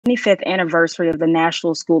25th anniversary of the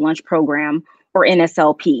National School Lunch Program, or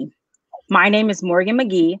NSLP. My name is Morgan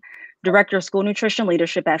McGhee, Director of School Nutrition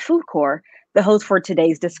Leadership at FoodCorps, the host for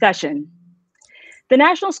today's discussion. The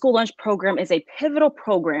National School Lunch Program is a pivotal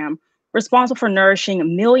program responsible for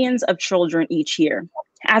nourishing millions of children each year.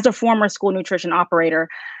 As a former school nutrition operator,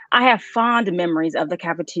 I have fond memories of the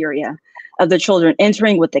cafeteria, of the children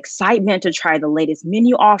entering with excitement to try the latest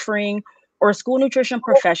menu offering, or school nutrition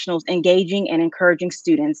professionals engaging and encouraging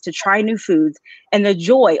students to try new foods, and the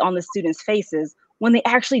joy on the students' faces when they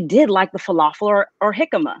actually did like the falafel or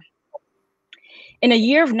jicama. In a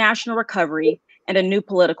year of national recovery and a new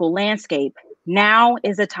political landscape, now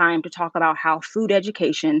is the time to talk about how food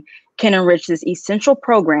education can enrich this essential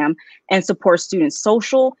program and support students'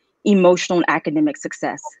 social, emotional, and academic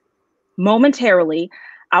success. Momentarily,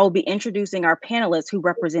 I will be introducing our panelists who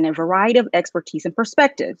represent a variety of expertise and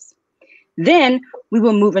perspectives. Then we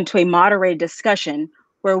will move into a moderated discussion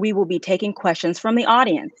where we will be taking questions from the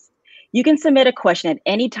audience. You can submit a question at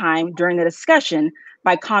any time during the discussion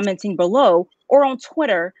by commenting below or on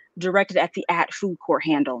Twitter directed at the @FoodCorps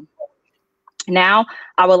handle. Now,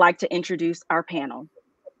 I would like to introduce our panel.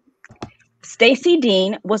 Stacey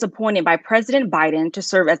Dean was appointed by President Biden to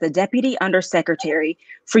serve as the Deputy Undersecretary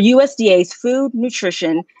for USDA's Food,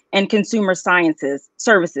 Nutrition, and Consumer Services,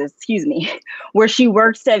 where she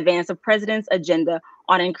works to advance the president's agenda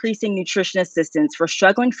on increasing nutrition assistance for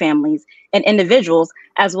struggling families and individuals,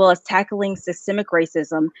 as well as tackling systemic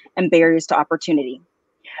racism and barriers to opportunity.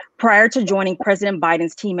 Prior to joining President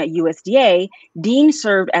Biden's team at USDA, Dean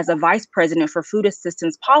served as a Vice President for Food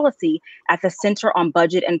Assistance Policy at the Center on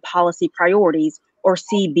Budget and Policy Priorities, or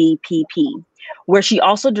CBPP, where she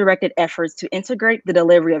also directed efforts to integrate the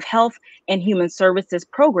delivery of health and human services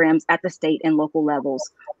programs at the state and local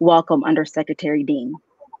levels. Welcome, Undersecretary Dean.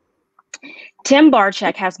 Tim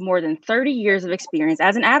Barchak has more than 30 years of experience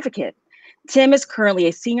as an advocate. Tim is currently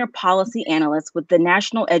a senior policy analyst with the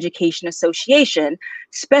National Education Association,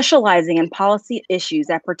 specializing in policy issues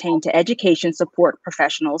that pertain to education support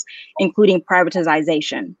professionals, including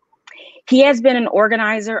privatization. He has been an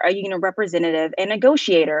organizer, a union representative, a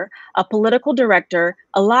negotiator, a political director,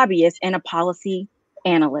 a lobbyist, and a policy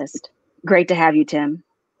analyst. Great to have you, Tim.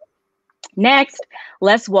 Next,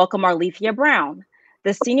 let's welcome Arlethia Brown,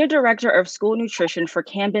 the Senior Director of School Nutrition for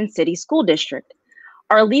Camden City School District.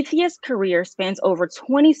 Arlethia's career spans over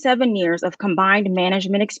 27 years of combined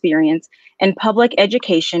management experience in public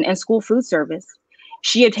education and school food service.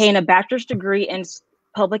 She obtained a bachelor's degree in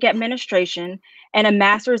public administration and a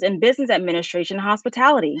master's in business administration and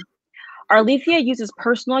hospitality. Arlethia uses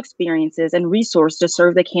personal experiences and resources to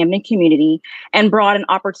serve the Camden community and broaden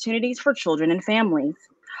opportunities for children and families.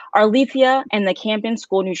 Arlethia and the Camden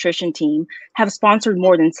School Nutrition Team have sponsored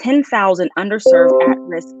more than 10,000 underserved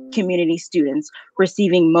at-risk community students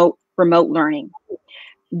receiving remote learning.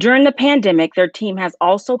 During the pandemic, their team has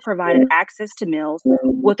also provided access to meals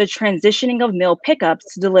with the transitioning of meal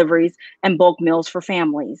pickups to deliveries and bulk meals for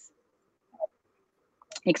families.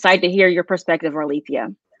 Excited to hear your perspective,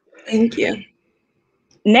 Arlethia. Thank you.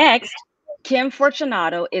 Next, Kim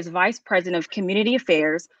Fortunato is Vice President of Community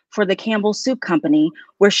Affairs for the Campbell Soup Company,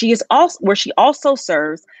 where she also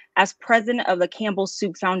serves as President of the Campbell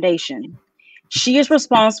Soup Foundation. She is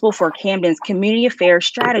responsible for Camden's community affairs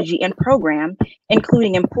strategy and program,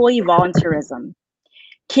 including employee volunteerism.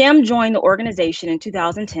 Kim joined the organization in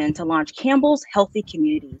 2010 to launch Campbell's Healthy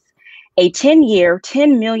Communities, a 10-year,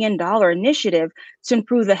 $10 million initiative to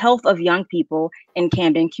improve the health of young people in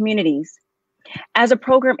Camden communities. As the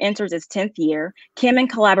program enters its 10th year, Kim, in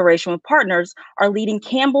collaboration with partners, are leading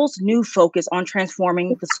Campbell's new focus on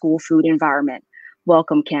transforming the school food environment.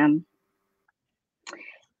 Welcome, Kim.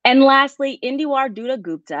 And lastly, Indiwar Duda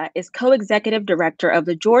Gupta is co-executive director of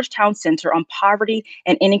the Georgetown Center on Poverty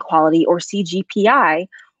and Inequality, or CGPI,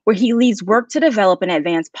 where he leads work to develop and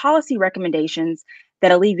advance policy recommendations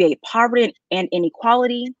that alleviate poverty and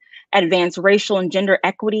inequality, advance racial and gender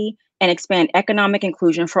equity, and expand economic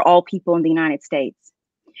inclusion for all people in the United States.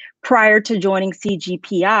 Prior to joining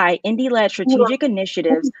CGPI, Indy led strategic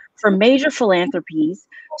initiatives for major philanthropies,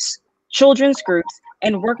 children's groups,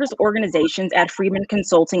 and workers' organizations at Freeman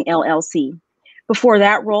Consulting, LLC. Before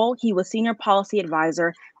that role, he was Senior Policy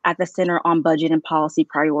Advisor at the Center on Budget and Policy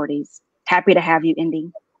Priorities. Happy to have you,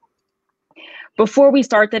 Indy. Before we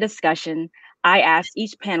start the discussion, I asked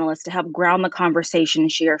each panelist to help ground the conversation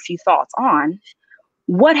and share a few thoughts on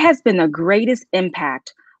what has been the greatest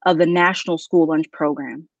impact of the National School Lunch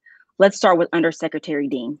Program. Let's start with Undersecretary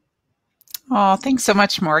Dean. Oh, thanks so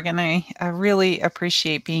much, Morgan. I really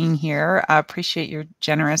appreciate being here. I appreciate your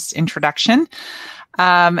generous introduction.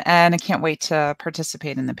 And I can't wait to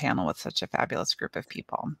participate in the panel with such a fabulous group of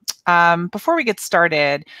people. Before we get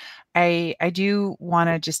started, I do want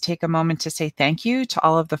to just take a moment to say thank you to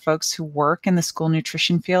all of the folks who work in the school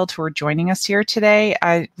nutrition field who are joining us here today.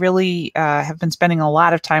 I really have been spending a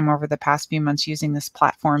lot of time over the past few months using this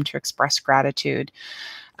platform to express gratitude.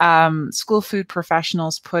 School food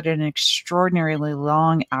professionals put in extraordinarily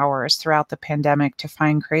long hours throughout the pandemic to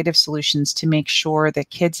find creative solutions to make sure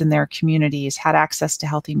that kids in their communities had access to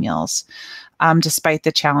healthy meals, despite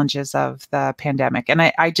the challenges of the pandemic. And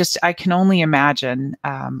I can only imagine,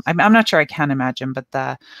 I'm not sure I can imagine,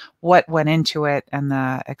 but what went into it and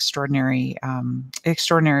the extraordinary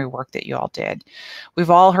work that you all did. We've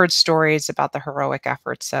all heard stories about the heroic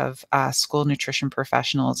efforts of school nutrition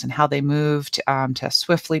professionals and how they moved to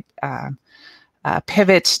swiftly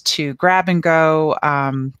pivot to grab and go,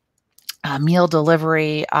 meal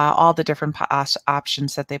delivery, all the different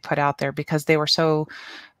options that they put out there because they were so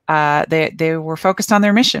they were focused on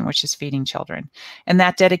their mission, which is feeding children. And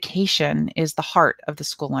that dedication is the heart of the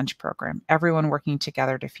school lunch program, everyone working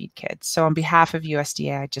together to feed kids. So on behalf of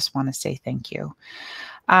USDA, I just want to say thank you.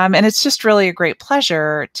 And it's just really a great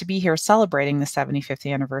pleasure to be here celebrating the 75th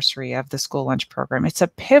anniversary of the school lunch program. It's a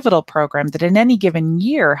pivotal program that in any given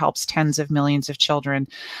year helps tens of millions of children.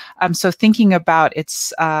 So thinking about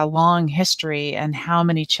its long history and how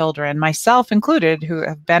many children, myself included, who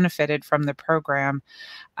have benefited from the program,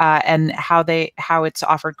 and how it's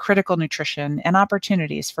offered critical nutrition and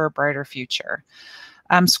opportunities for a brighter future.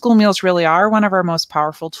 School meals really are one of our most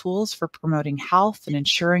powerful tools for promoting health and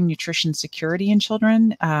ensuring nutrition security in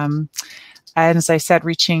children. And as I said,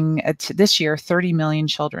 reaching this year 30 million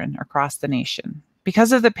children across the nation.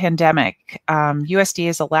 Because of the pandemic, USDA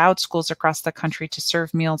has allowed schools across the country to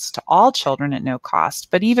serve meals to all children at no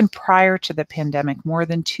cost. But even prior to the pandemic, more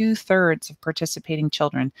than 2/3 of participating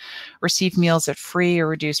children received meals at free or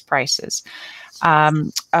reduced prices.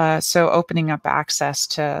 So opening up access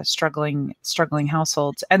to struggling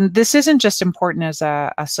households. And this isn't just important as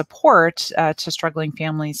a support to struggling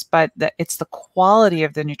families, but it's the quality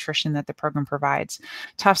of the nutrition that the program provides.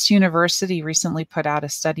 Tufts University recently put out a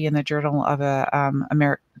study in the Journal of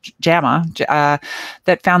JAMA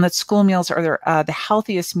that found that school meals are the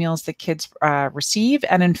healthiest meals that kids receive,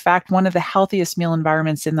 and in fact, one of the healthiest meal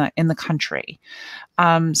environments in the country.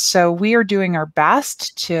 So we are doing our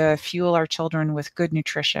best to fuel our children with good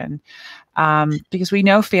nutrition because we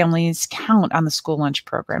know families count on the school lunch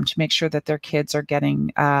program to make sure that their kids are getting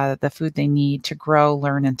the food they need to grow,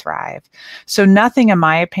 learn, and thrive. So nothing, in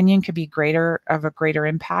my opinion, could be of a greater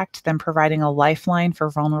impact than providing a lifeline for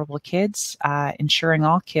vulnerable kids, ensuring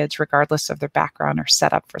all kids, regardless of their background, are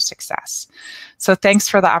set up for success. So thanks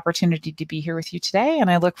for the opportunity to be here with you today, and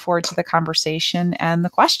I look forward to the conversation and the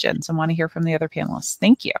questions and want to hear from the other panelists.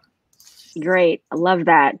 Thank you. Great. I love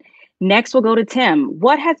that. Next, we'll go to Tim.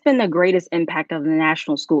 What has been the greatest impact of the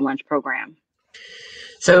National School Lunch Program?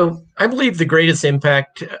 So I believe the greatest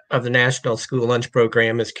impact of the National School Lunch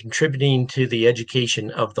Program is contributing to the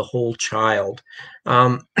education of the whole child.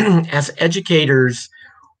 As educators,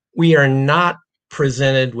 we are not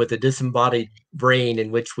presented with a disembodied brain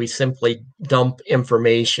in which we simply dump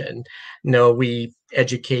information. No, we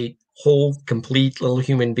educate whole, complete little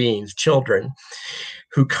human beings, children,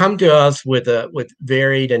 who come to us with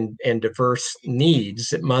varied and diverse needs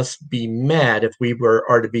that must be met if we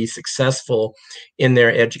are to be successful in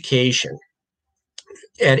their education.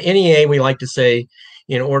 At NEA, we like to say,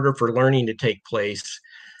 in order for learning to take place,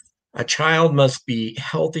 a child must be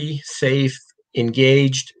healthy, safe,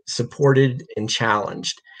 engaged, supported, and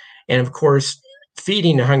challenged. And of course,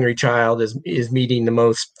 feeding a hungry child is meeting the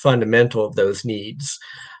most fundamental of those needs.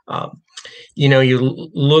 You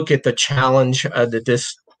look at the challenge that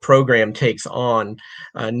this program takes on.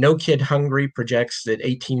 No Kid Hungry projects that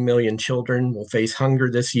 18 million children will face hunger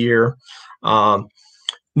this year.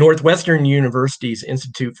 Northwestern University's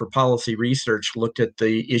Institute for Policy Research looked at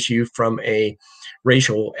the issue from a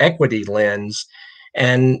racial equity lens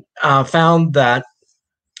and found that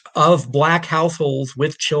of Black households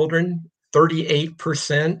with children,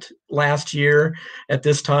 38% last year at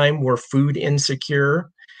this time were food insecure.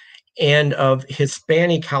 And of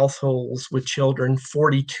Hispanic households with children,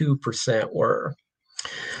 42% were.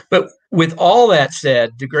 But with all that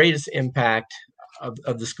said, the greatest impact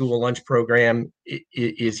of the school lunch program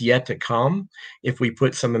is yet to come if we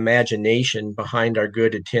put some imagination behind our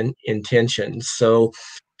good intentions. So,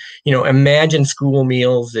 imagine school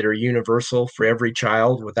meals that are universal for every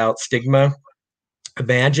child without stigma.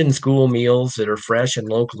 Imagine school meals that are fresh and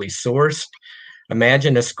locally sourced.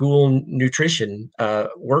 Imagine a school nutrition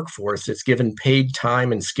workforce that's given paid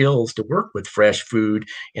time and skills to work with fresh food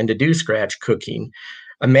and to do scratch cooking.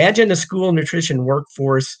 Imagine a school nutrition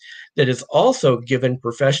workforce that is also given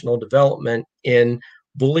professional development in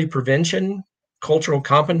bully prevention, cultural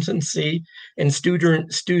competency, and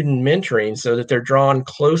student mentoring so that they're drawn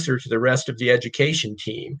closer to the rest of the education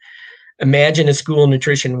team. Imagine a school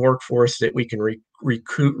nutrition workforce that we can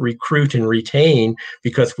recruit and retain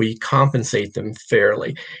because we compensate them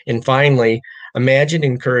fairly. And finally, imagine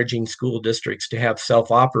encouraging school districts to have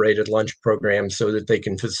self-operated lunch programs so that they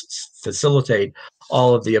can facilitate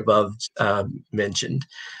all of the above mentioned.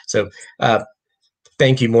 So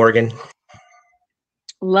thank you, Morgan.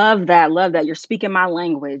 Love that. Love that. You're speaking my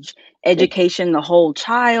language. Education, the whole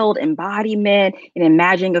child, embodiment, and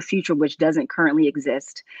imagining a future which doesn't currently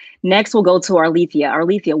exist. Next, we'll go to Arlethia.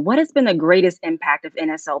 Arlethia, what has been the greatest impact of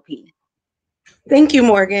NSLP? Thank you,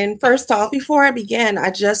 Morgan. First off, before I begin,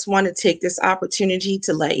 I just want to take this opportunity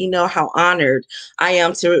to let you know how honored I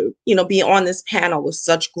am to, be on this panel with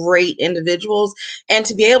such great individuals and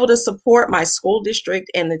to be able to support my school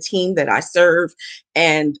district and the team that I serve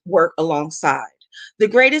and work alongside. The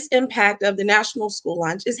greatest impact of the National School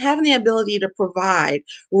Lunch is having the ability to provide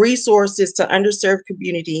resources to underserved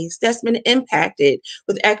communities that's been impacted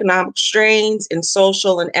with economic strains and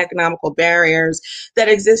social and economical barriers that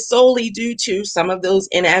exist solely due to some of those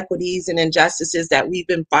inequities and injustices that we've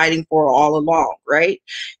been fighting for all along, right?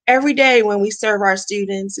 Every day when we serve our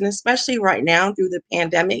students, and especially right now through the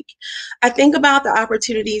pandemic, I think about the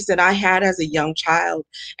opportunities that I had as a young child.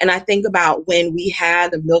 And I think about when we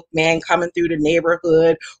had the milkman coming through the neighborhood,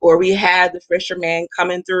 or we had the fisherman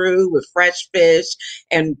coming through with fresh fish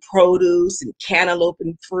and produce and cantaloupe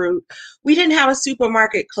and fruit. We didn't have a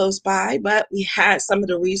supermarket close by, but we had some of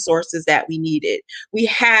the resources that we needed. We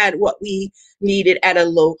had what we needed at a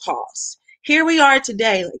low cost. Here we are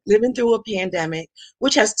today, living through a pandemic,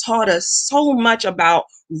 which has taught us so much about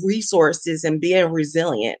resources and being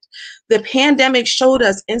resilient. The pandemic showed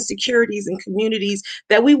us insecurities in communities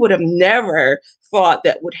that we would have never thought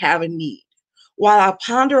that would have a need. While I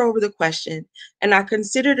ponder over the question and I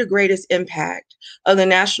consider the greatest impact of the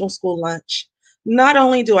National School Lunch, not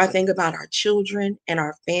only do I think about our children and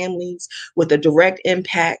our families with a direct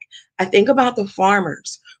impact, I think about the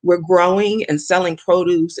farmers. We're growing and selling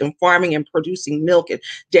produce and farming and producing milk and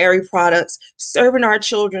dairy products, serving our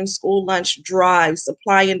children school lunch drives,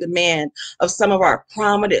 supply and demand of some of our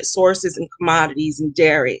prominent sources and commodities in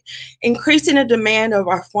dairy, increasing the demand of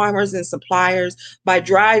our farmers and suppliers by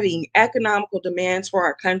driving economical demands for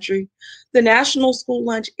our country. The National School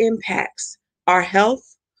Lunch impacts our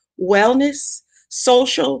health, wellness,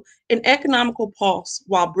 social, and economical pulse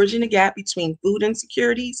while bridging the gap between food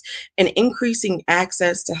insecurities and increasing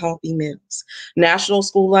access to healthy meals. National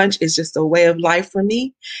School Lunch is just a way of life for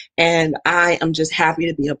me, and I am just happy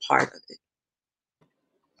to be a part of it.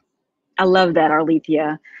 I love that,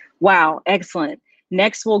 Arlethia. Wow, excellent.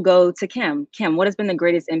 Next, we'll go to Kim. Kim, what has been the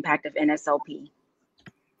greatest impact of NSLP?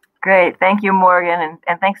 Great. Thank you, Morgan,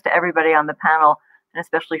 and thanks to everybody on the panel, and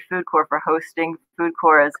especially FoodCorps for hosting.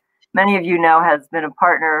 FoodCorps, as many of you know, has been a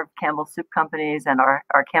partner of Campbell's Soup Companies and our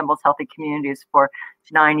Campbell's Healthy Communities for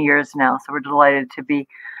 9 years now. So we're delighted to be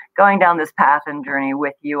going down this path and journey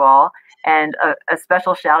with you all. And a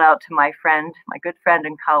special shout out to my good friend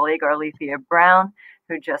and colleague, Arlethia Brown,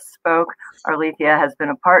 who just spoke. Arlethia has been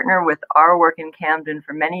a partner with our work in Camden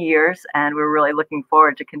for many years, and we're really looking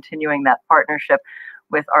forward to continuing that partnership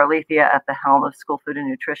with Arlethia at the helm of School Food and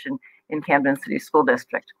Nutrition in Camden City School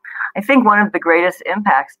District. I think one of the greatest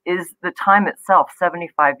impacts is the time itself,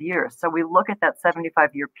 75 years. So we look at that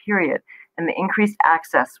 75-year period and the increased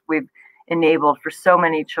access we've enabled for so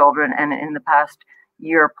many children, and in the past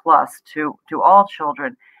year plus to all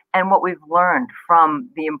children, and what we've learned from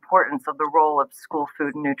the importance of the role of school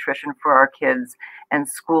food and nutrition for our kids and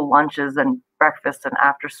school lunches and breakfast and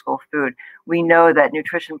after school food. We know that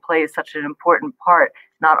nutrition plays such an important part,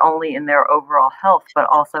 not only in their overall health, but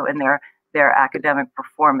also in their academic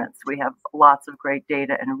performance. We have lots of great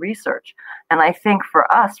data and research. And I think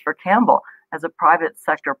for us, for Campbell, as a private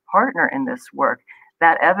sector partner in this work,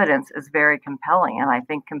 that evidence is very compelling, and I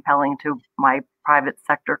think compelling to my private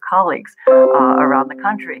sector colleagues around the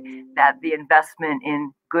country, that the investment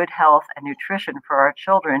in good health and nutrition for our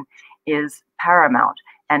children is paramount,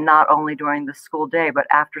 and not only during the school day, but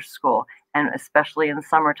after school, and especially in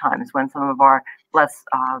summer times when some of our less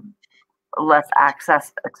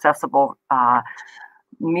accessible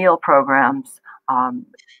meal programs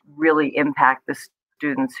really impact the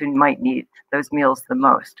students who might need those meals the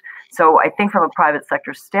most. So I think from a private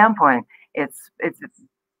sector standpoint, it's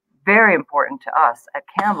very important to us at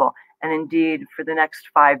Campbell And indeed, for the next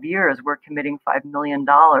 5 years, we're committing $5 million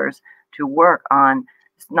to work on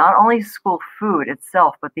not only school food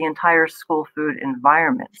itself, but the entire school food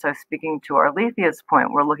environment. So speaking to Arlethia's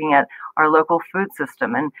point, we're looking at our local food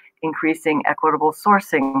system and increasing equitable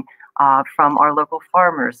sourcing from our local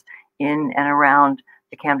farmers in and around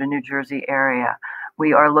the Camden, New Jersey area.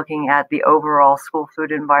 We are looking at the overall school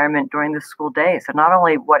food environment during the school day. So not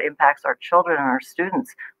only what impacts our children and our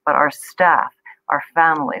students, but our staff, our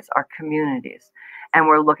families, our communities. And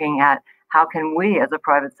we're looking at how can we, as a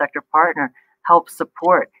private sector partner, help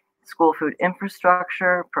support school food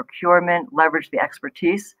infrastructure, procurement, leverage the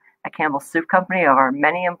expertise at Campbell Soup Company of our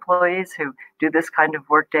many employees who do this kind of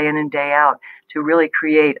work day in and day out to really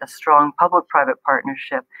create a strong public-private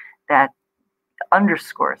partnership that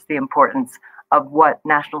underscores the importance of what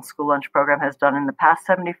National School Lunch Program has done in the past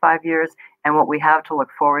 75 years and what we have to look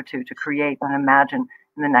forward to create and imagine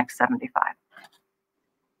in the next 75.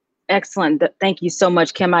 Excellent. Thank you so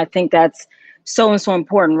much, Kim. I think that's so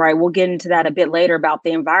important, right? We'll get into that a bit later about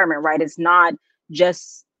the environment, right? It's not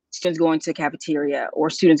just students going to a cafeteria or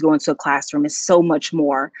students going to a classroom. It's so much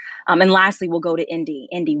more. And lastly, we'll go to Indy.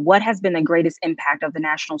 Indy, what has been the greatest impact of the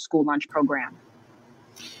National School Lunch Program?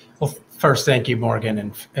 Well, first, thank you, Morgan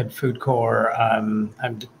and FoodCorps.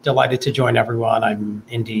 I'm delighted to join everyone. I'm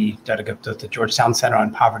Indy Dedegupta at the Georgetown Center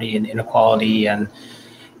on Poverty and Inequality. And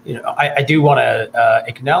I do want to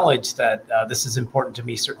acknowledge that this is important to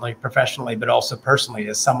me, certainly professionally, but also personally,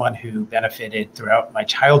 as someone who benefited throughout my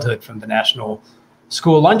childhood from the National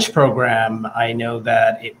School Lunch Program. I know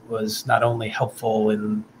that it was not only helpful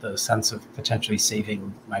in the sense of potentially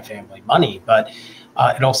saving my family money, but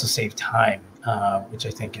it also saved time, which I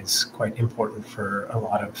think is quite important for a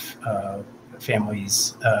lot of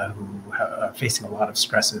families who are facing a lot of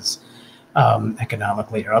stresses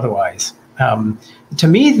economically or otherwise. To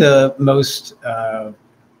me, the most the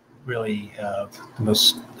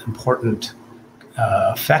most important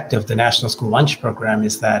effect of the National School Lunch Program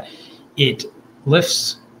is that it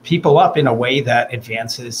lifts people up in a way that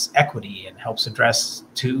advances equity and helps address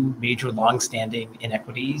two major longstanding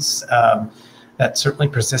inequities that certainly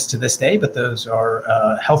persist to this day, but those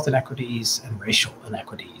are health inequities and racial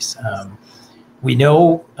inequities. We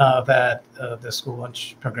know that the school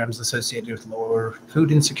lunch program is associated with lower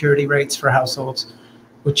food insecurity rates for households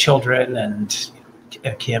with children, and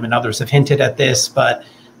Kim and others have hinted at this, but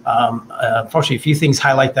unfortunately, a few things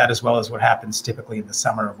highlight that, as well as what happens typically in the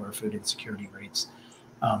summer where food insecurity rates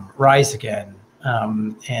rise again.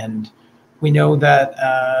 And we know that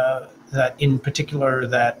that in particular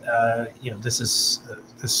that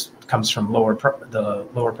this comes from the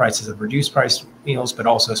lower prices of reduced price meals, but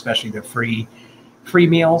also especially the free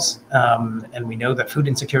meals. And we know that food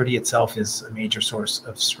insecurity itself is a major source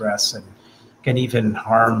of stress and can even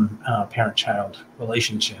harm parent-child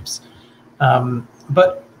relationships.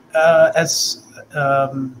 But as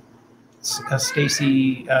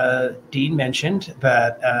Stacy Dean mentioned,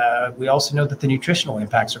 that we also know that the nutritional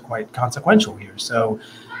impacts are quite consequential here. So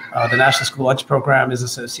the National School Lunch Program is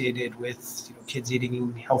associated with kids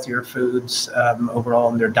eating healthier foods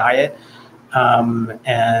overall in their diet,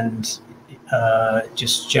 and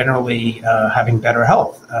just generally having better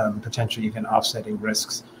health, potentially even offsetting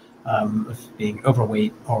risks of being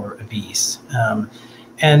overweight or obese.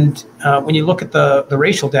 And when you look at the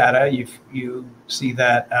racial data, you see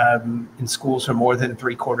that in schools where more than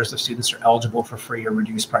 3/4 of students are eligible for free or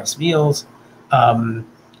reduced price meals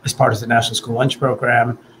as part of the National School Lunch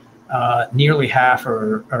Program, nearly half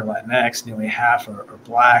are Latinx, nearly half are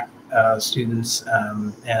Black students,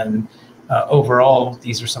 and overall,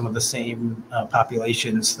 these are some of the same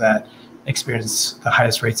populations that experience the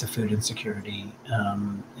highest rates of food insecurity,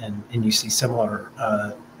 and you see similar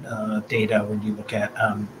data when you look at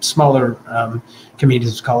smaller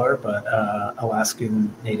communities of color, but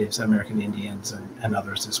Alaskan Natives, American Indians, and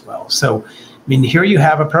others as well. So, I mean, here you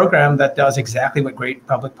have a program that does exactly what great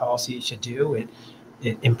public policy should do.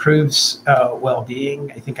 It improves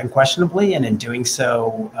well-being, I think, unquestionably, and in doing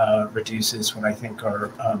so, reduces what I think are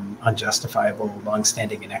unjustifiable,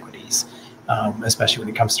 long-standing inequities, especially when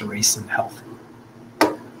it comes to race and health.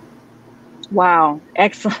 Wow,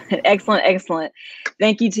 excellent, excellent, excellent.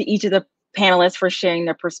 Thank you to each of the panelists for sharing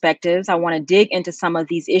their perspectives. I want to dig into some of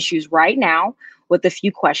these issues right now with a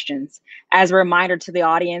few questions. As a reminder to the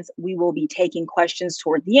audience, we will be taking questions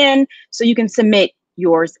toward the end, so you can submit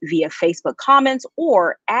yours via Facebook comments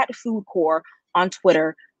or at FoodCorps on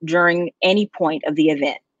Twitter during any point of the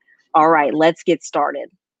event. All right, let's get started.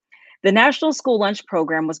 The National School Lunch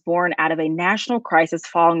Program was born out of a national crisis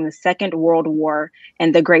following the Second World War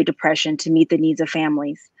and the Great Depression to meet the needs of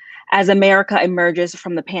families. As America emerges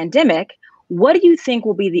from the pandemic, What do you think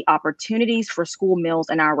will be the opportunities for school meals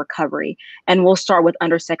in our recovery? And we'll start with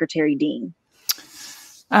Undersecretary Dean.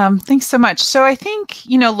 Thanks so much. So I think,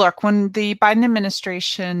 look, when the Biden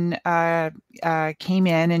administration came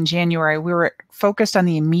in January, we were focused on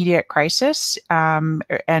the immediate crisis.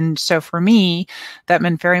 And so for me, that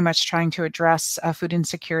meant very much trying to address food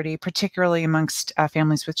insecurity, particularly amongst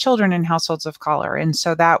families with children and households of color. And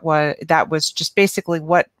so that was just basically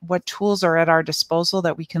what tools are at our disposal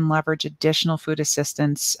that we can leverage additional food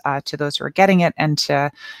assistance to those who are getting it and to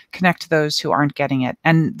connect those who aren't getting it.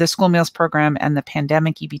 And the school meals program and the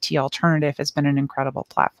pandemic EBT alternative has been an incredible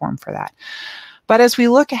platform for that. But as we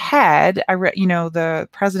look ahead, the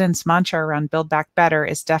president's mantra around Build Back Better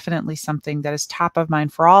is definitely something that is top of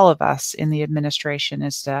mind for all of us in the administration,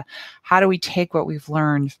 as to how do we take what we've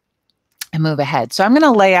learned and move ahead. So I'm going to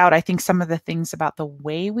lay out, I think, some of the things about the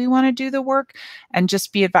way we want to do the work, and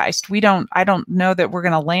just be advised, I don't know that we're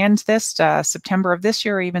going to land this September of this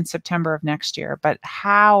year or even September of next year, but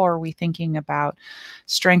how are we thinking about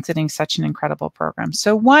strengthening such an incredible program?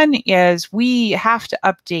 So one is we have to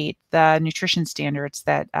update the nutrition standards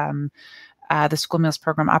that the school meals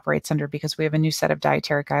program operates under, because we have a new set of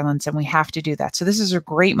dietary guidelines and we have to do that. So this is a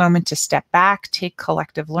great moment to step back, take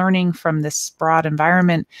collective learning from this broad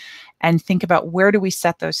environment, and think about where do we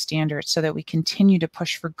set those standards so that we continue to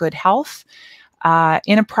push for good health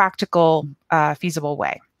in a practical, feasible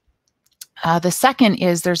way. The second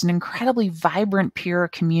is there's an incredibly vibrant peer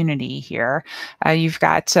community here. You've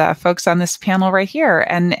got folks on this panel right here,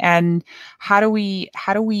 and how do we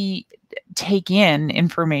take in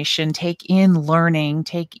information, take in learning,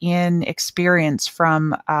 take in experience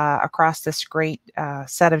from across this great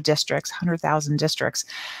set of districts, 100,000 districts,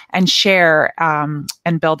 and share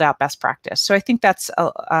and build out best practice. So I think that's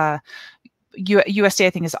USDA, I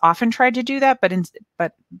think, has often tried to do that,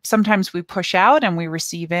 but sometimes we push out and we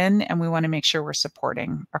receive in, and we want to make sure we're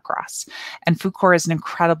supporting across. And FoodCorps is an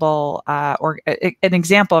incredible, an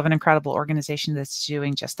example of an incredible organization that's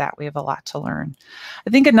doing just that. We have a lot to learn. I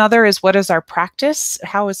think another is, what is our practice?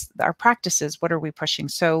 How is our practices? What are we pushing?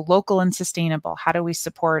 So local and sustainable. How do we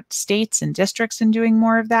support states and districts in doing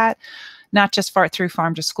more of that? Not just through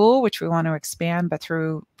farm to school, which we want to expand, but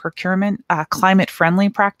through procurement, climate-friendly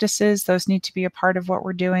practices. Those need to be a part of what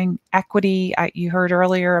we're doing. Equity, you heard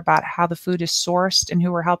earlier about how the food is sourced and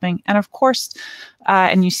who we're helping. And of course,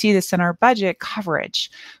 and you see this in our budget, coverage.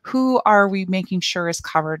 Who are we making sure is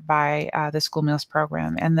covered by the school meals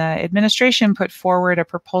program? And the administration put forward a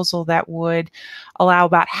proposal that would allow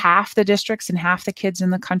about half the districts and half the kids in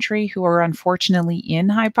the country who are unfortunately in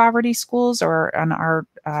high poverty schools or are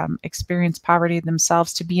experience poverty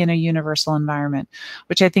themselves to be in a universal environment,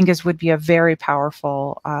 which I think would be a very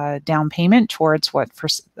powerful down payment towards what for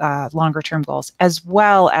longer term goals, as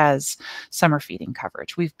well as summer feeding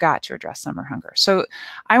coverage. We've got to address summer hunger. So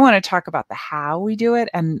I want to talk about the how we do it.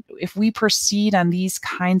 And if we proceed on these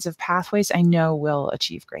kinds of pathways, I know we'll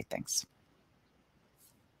achieve great things.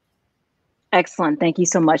 Excellent. Thank you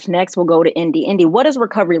so much. Next, we'll go to Indy. Indy, what does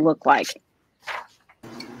recovery look like?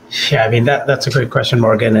 Yeah, I mean, that's a great question,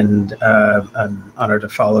 Morgan, and I'm honored to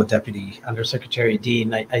follow Deputy Undersecretary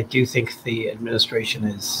Dean. I do think the administration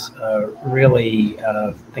is really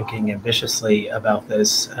thinking ambitiously about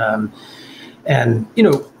this. And,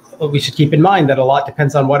 we should keep in mind that a lot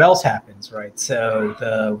depends on what else happens, right? So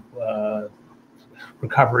the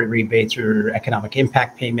recovery rebates or economic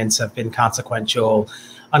impact payments have been consequential.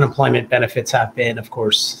 Unemployment benefits have been, of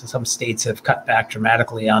course, some states have cut back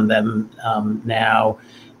dramatically on them now.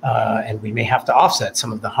 And we may have to offset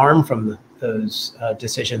some of the harm from those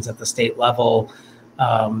decisions at the state level.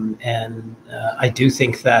 And I do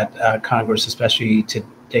think that Congress, especially to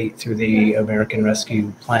date through the American Rescue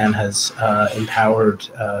Plan, has empowered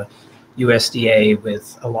USDA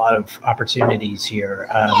with a lot of opportunities here.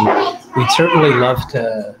 We'd certainly love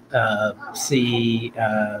to see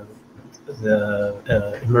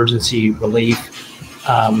the emergency relief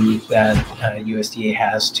that USDA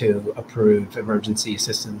has to approve emergency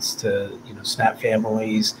assistance to SNAP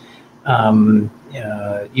families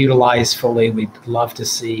utilize fully. We'd love to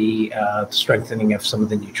see strengthening of some of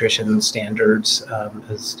the nutrition standards,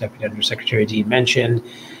 as Deputy Undersecretary Dean mentioned.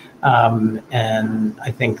 And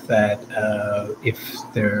I think that if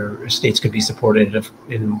their states could be supported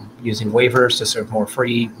in using waivers to serve more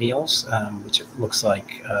free meals, which it looks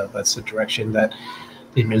like that's the direction that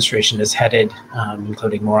the administration is headed,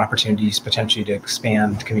 including more opportunities potentially to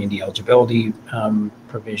expand community eligibility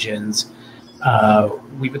provisions,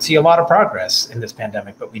 we would see a lot of progress in this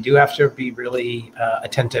pandemic. But we do have to be really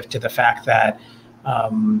attentive to the fact that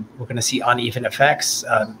We're going to see uneven effects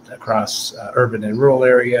across urban and rural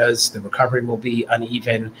areas. The recovery will be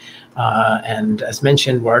uneven. And as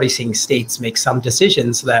mentioned, we're already seeing states make some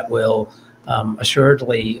decisions that will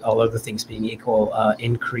assuredly, all other things being equal,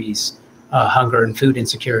 increase hunger and food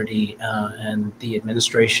insecurity. And the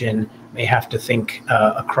administration may have to think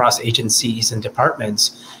across agencies and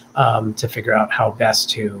departments to figure out how best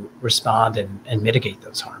to respond and mitigate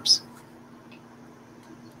those harms.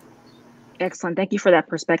 Excellent. Thank you for that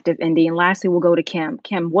perspective, Indy. And lastly, we'll go to Kim.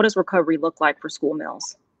 Kim, what does recovery look like for school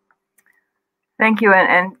meals? Thank you.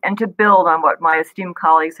 And to build on what my esteemed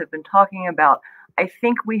colleagues have been talking about, I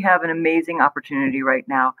think we have an amazing opportunity right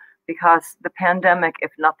now because the pandemic, if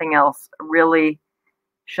nothing else, really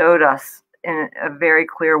showed us in a very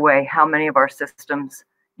clear way how many of our systems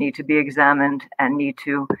need to be examined and need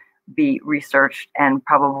to be researched and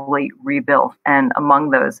probably rebuilt. And among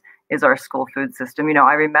those is our school food system. You know,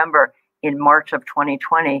 I remember in March of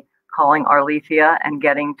 2020, calling Arlethia and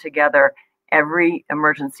getting together every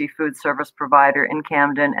emergency food service provider in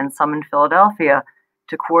Camden and some in Philadelphia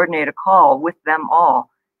to coordinate a call with them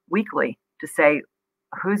all weekly to say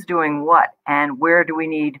who's doing what and where do we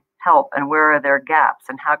need help and where are there gaps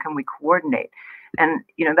and how can we coordinate. And,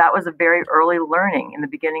 you know, that was a very early learning in the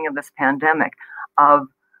beginning of this pandemic of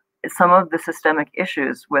some of the systemic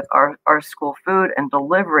issues with our school food and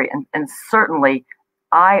delivery, and certainly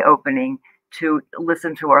eye-opening to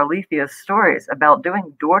listen to Arlethia's stories about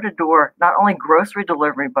doing door-to-door, not only grocery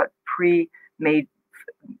delivery, but pre-made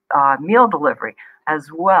meal delivery as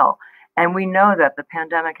well. And we know that the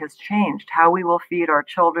pandemic has changed how we will feed our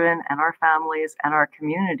children and our families and our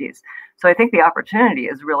communities. So I think the opportunity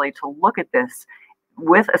is really to look at this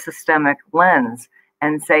with a systemic lens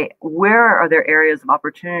and say, where are there areas of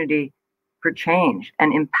opportunity for change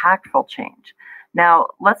and impactful change? Now,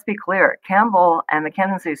 let's be clear, Campbell and the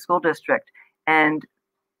Camden City School District and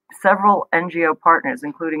several NGO partners,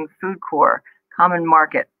 including FoodCorps, Common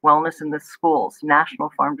Market, Wellness in the Schools,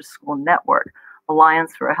 National Farm to School Network,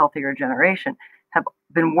 Alliance for a Healthier Generation, have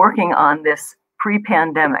been working on this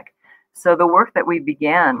pre-pandemic. So the work that we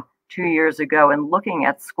began 2 years ago in looking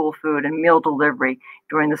at school food and meal delivery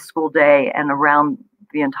during the school day and around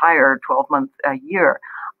the entire 12-month year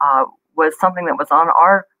was something that was on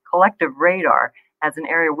our collective radar as an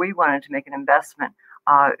area we wanted to make an investment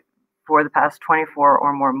for the past 24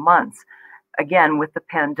 or more months. Again, with the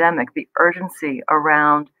pandemic, the urgency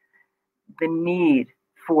around the need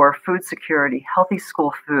for food security, healthy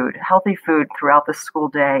school food, healthy food throughout the school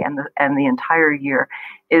day and the entire year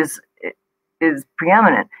is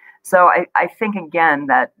preeminent. So I think, again,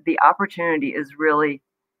 that the opportunity is really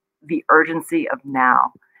the urgency of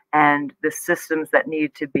now and the systems that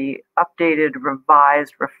need to be updated,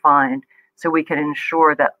 revised, refined, so we can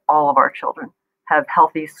ensure that all of our children have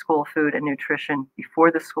healthy school food and nutrition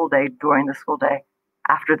before the school day, during the school day,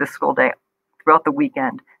 after the school day, throughout the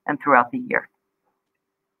weekend, and throughout the year.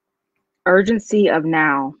 Urgency of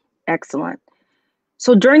now. Excellent.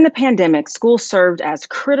 So during the pandemic, schools served as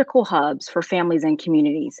critical hubs for families and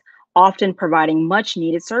communities, often providing much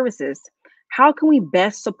needed services. How can we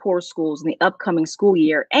best support schools in the upcoming school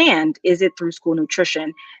year? And is it through school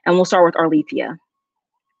nutrition? And we'll start with Arlethia.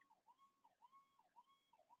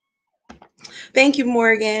 Thank you,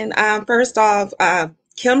 Morgan. First off,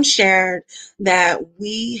 Kim shared that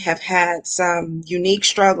we have had some unique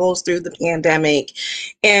struggles through the pandemic,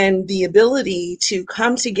 and the ability to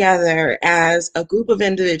come together as a group of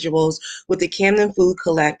individuals with the Camden Food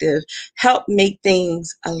Collective helped make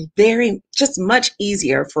things just much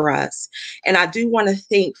easier for us. And I do want to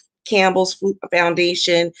thank Campbell's Food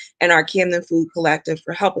Foundation and our Camden Food Collective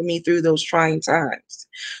for helping me through those trying times.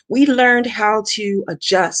 We learned how to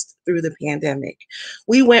adjust through the pandemic.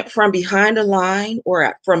 We went from behind a line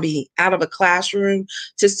or from being out of a classroom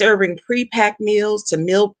to serving pre-packed meals, to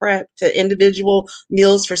meal prep, to individual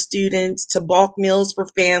meals for students, to bulk meals for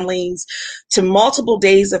families, to multiple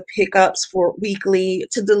days of pickups for weekly,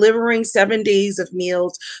 to delivering 7 days of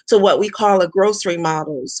meals, to what we call a grocery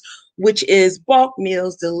models, which is bulk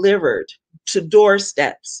meals delivered to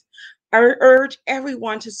doorsteps. I urge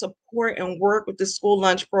everyone to support and work with the school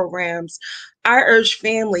lunch programs. I urge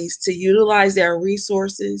families to utilize their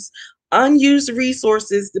resources. Unused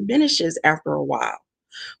resources diminishes after a while.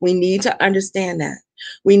 We need to understand that.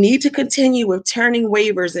 We need to continue with turning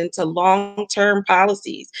waivers into long-term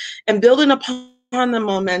policies and building upon the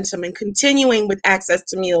momentum and continuing with access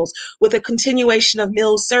to meals, with a continuation of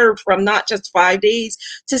meals served from not just 5 days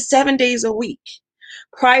to 7 days a week.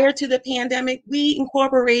 Prior to the pandemic, we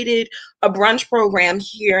incorporated a brunch program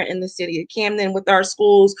here in the city of Camden with our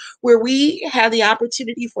schools, where we had the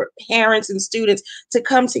opportunity for parents and students to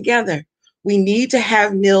come together. We need to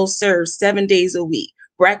have meals served 7 days a week,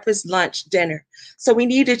 breakfast, lunch, dinner. So we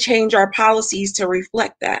need to change our policies to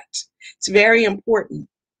reflect that. It's very important.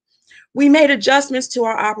 We made adjustments to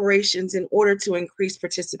our operations in order to increase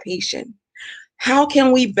participation. How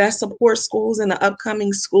can we best support schools in the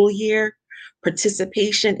upcoming school year?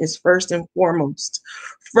 Participation is first and foremost.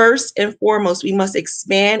 First and foremost, we must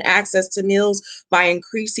expand access to meals by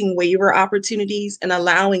increasing waiver opportunities and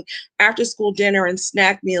allowing after-school dinner and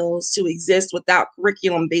snack meals to exist without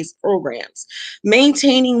curriculum-based programs.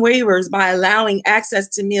 Maintaining waivers by allowing access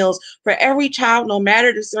to meals for every child, no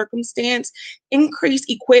matter the circumstance. Increase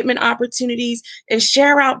equipment opportunities and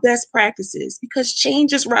share out best practices because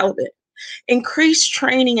change is relevant. Increase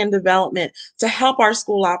training and development to help our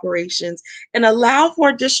school operations and allow for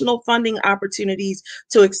additional funding opportunities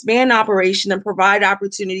to expand operation and provide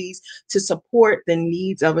opportunities to support the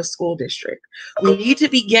needs of a school district. We need to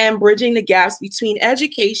begin bridging the gaps between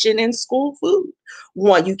education and school food.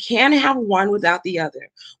 One, you can't have one without the other.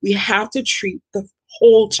 We have to treat the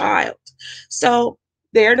whole child. So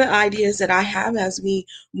they're the ideas that I have as we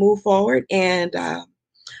move forward. And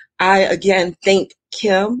I, again, thank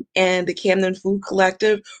Kim and the Camden Food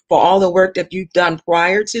Collective for all the work that you've done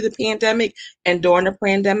prior to the pandemic and during the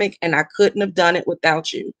pandemic, and I couldn't have done it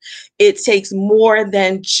without you. It takes more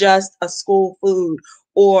than just a school food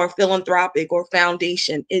or philanthropic or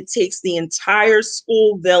foundation. It takes the entire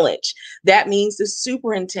school village. That means the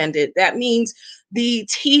superintendent. That means the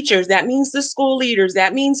teachers. That means the school leaders.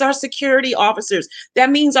 That means our security officers. That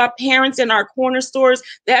means our parents in our corner stores.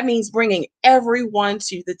 That means bringing everyone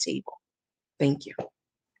to the table. Thank you.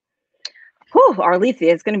 Whew,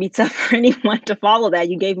 Arlethia, it's going to be tough for anyone to follow that.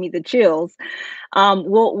 You gave me the chills.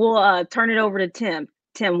 We'll turn it over to Tim.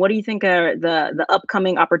 Tim, what do you think are the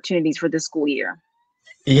upcoming opportunities for this school year?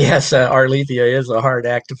 Yes, Arlethia is a hard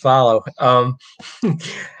act to follow.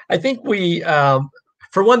 I think we,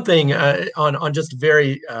 for one thing, on just a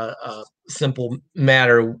very simple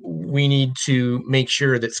matter, we need to make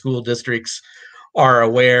sure that school districts are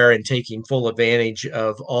aware and taking full advantage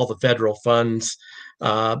of all the federal funds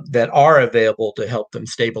that are available to help them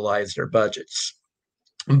stabilize their budgets.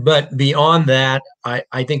 But beyond that,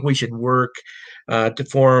 I think we should work to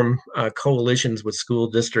form coalitions with school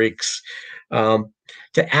districts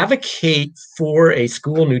to advocate for a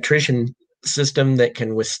school nutrition system that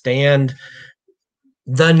can withstand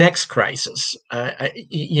the next crisis.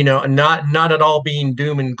 Not at all being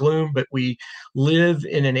doom and gloom, but we live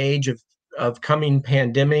in an age of coming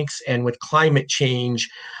pandemics, and with climate change,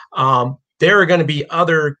 there are going to be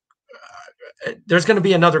there's going to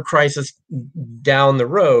be another crisis down the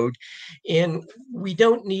road, and we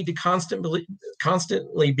don't need to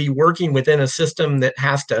constantly be working within a system that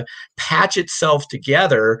has to patch itself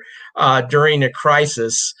together during a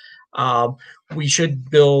crisis. We should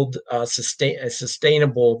build a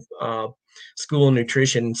sustainable school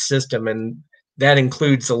nutrition system, and that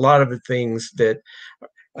includes a lot of the things that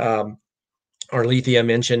Arlethia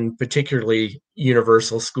mentioned, particularly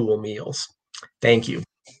universal school meals. Thank you.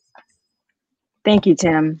 Thank you,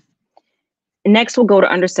 Tim. Next, we'll go to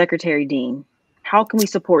Undersecretary Dean. How can we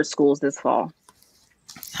support schools this fall?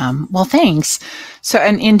 Well, thanks. So,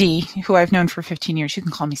 and Indy, who I've known for 15 years, you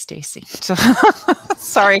can call me Stacy. So,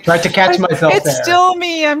 sorry. Tried to catch myself. It's there. still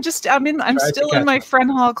me. I'm still in my friend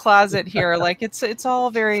hall closet here. Like it's all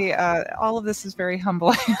very. All of this is very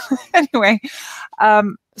humbling. Anyway,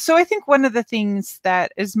 so I think one of the things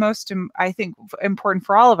that is most, I think, important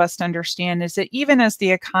for all of us to understand is that even as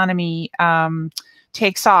the economy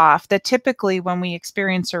takes off, that typically when we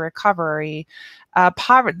experience a recovery,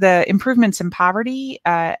 the improvements in poverty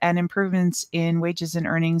and improvements in wages and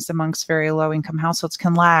earnings amongst very low income households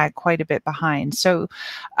can lag quite a bit behind. So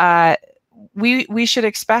we should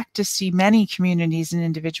expect to see many communities and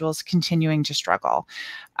individuals continuing to struggle.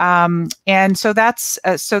 And so that's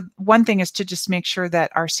so one thing is to just make sure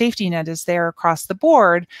that our safety net is there across the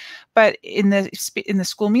board. But in the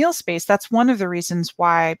school meal space, that's one of the reasons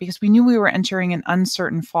why, because we knew we were entering an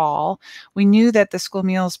uncertain fall. We knew that the school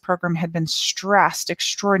meals program had been stressed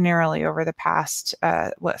extraordinarily over the past,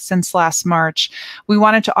 since last March. We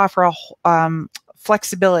wanted to offer a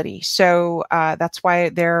flexibility. So that's why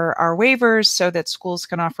there are waivers so that schools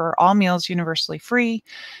can offer all meals universally free.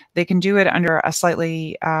 They can do it under a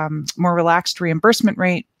slightly more relaxed reimbursement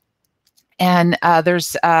rate. And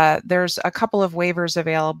there's a couple of waivers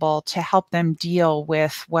available to help them deal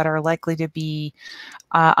with what are likely to be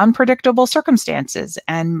unpredictable circumstances,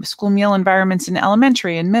 and school meal environments in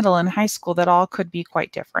elementary and middle and high school that all could be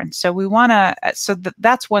quite different. So we want to,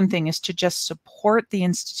 that's one thing, is to just support the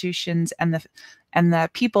institutions and the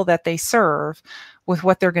people that they serve with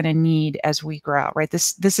what they're going to need as we grow, right?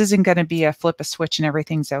 This isn't going to be a flip a switch and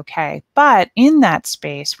everything's okay. But in that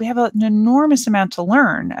space, we have an enormous amount to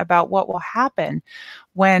learn about what will happen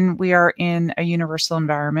when we are in a universal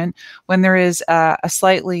environment, when there is a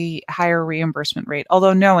slightly higher reimbursement rate,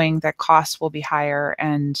 although knowing that costs will be higher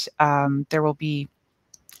and there will be,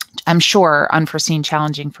 I'm sure, unforeseen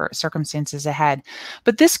challenging for circumstances ahead.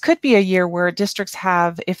 But this could be a year where districts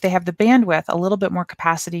have, if they have the bandwidth, a little bit more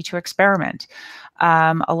capacity to experiment,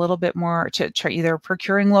 a little bit more to either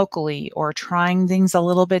procuring locally or trying things a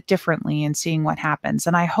little bit differently and seeing what happens.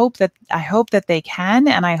 And I hope that they can,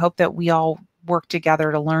 and I hope that we all work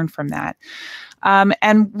together to learn from that.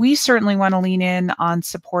 And we certainly want to lean in on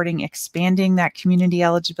supporting expanding that community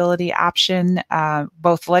eligibility option,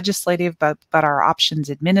 both legislative, but our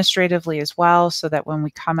options administratively as well, so that when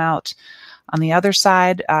we come out on the other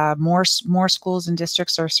side, more schools and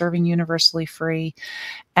districts are serving universally free.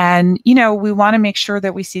 And, we want to make sure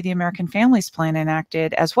that we see the American Families Plan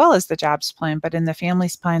enacted as well as the Jobs Plan, but in the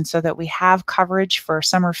Families Plan so that we have coverage for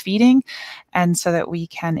summer feeding and so that we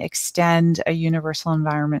can extend a universal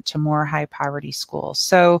environment to more high poverty schools.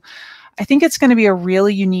 So I think it's going to be a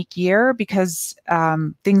really unique year because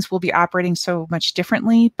things will be operating so much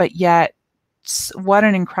differently, but yet what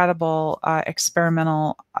an incredible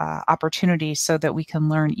experimental opportunity so that we can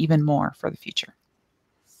learn even more for the future.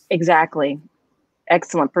 Exactly.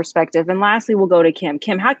 Excellent perspective. And lastly, we'll go to Kim.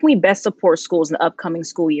 Kim, how can we best support schools in the upcoming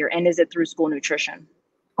school year? And is it through school nutrition?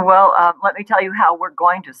 Well, let me tell you how we're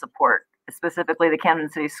going to support specifically the Camden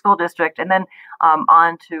City School District, and then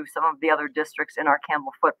on to some of the other districts in our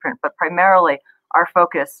Campbell footprint. But primarily, our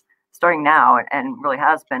focus, starting now and really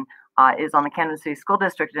has been, is on the Camden City School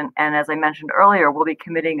District. And as I mentioned earlier, we'll be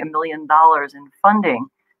committing $1 million in funding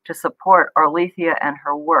to support Arlethia and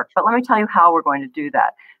her work. But let me tell you how we're going to do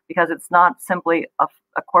that, because it's not simply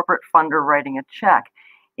a corporate funder writing a check.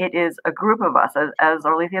 It is a group of us, as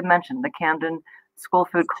Arlethia mentioned, the Camden School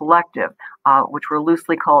Food Collective, which we're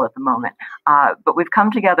loosely called at the moment. But we've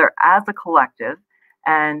come together as a collective,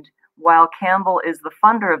 and while Campbell is the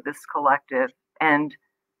funder of this collective and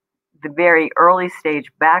the very early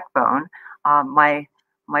stage backbone, my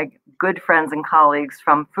good friends and colleagues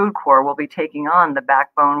from FoodCorps will be taking on the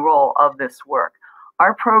backbone role of this work.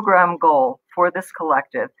 Our program goal for this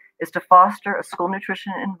collective is to foster a school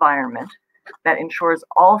nutrition environment that ensures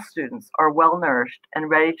all students are well nourished and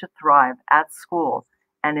ready to thrive at school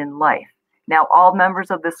and in life. Now, all members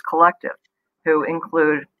of this collective, who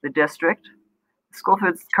include the district,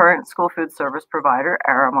 current school food service provider,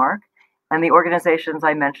 Aramark, and the organizations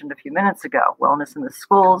I mentioned a few minutes ago, Wellness in the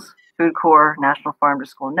Schools, FoodCorps, National Farm to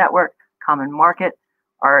School Network, Common Market,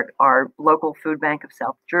 our local food bank of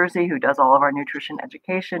South Jersey, who does all of our nutrition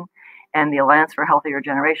education, and the Alliance for Healthier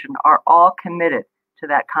Generation, are all committed to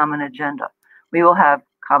that common agenda. We will have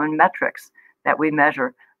common metrics that we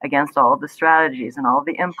measure against all of the strategies and all of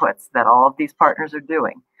the inputs that all of these partners are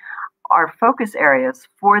doing. Our focus areas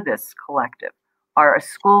for this collective are a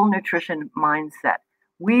school nutrition mindset.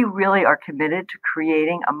 We really are committed to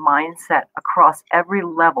creating a mindset across every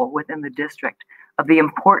level within the district of the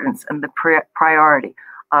importance and the priority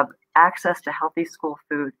of access to healthy school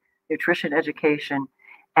food, nutrition education,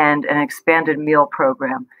 and an expanded meal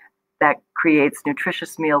program that creates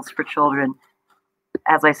nutritious meals for children,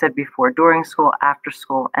 as I said before, during school, after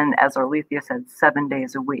school, and as Arlethia said, 7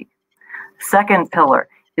 days a week. Second pillar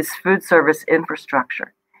is food service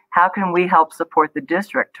infrastructure. How can we help support the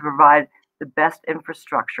district to provide the best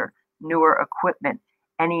infrastructure, newer equipment,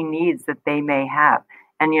 any needs that they may have?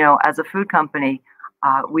 And, as a food company,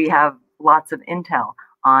 we have lots of intel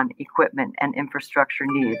on equipment and infrastructure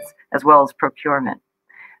needs, as well as procurement.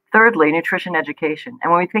 Thirdly, nutrition education.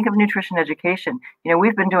 And when we think of nutrition education,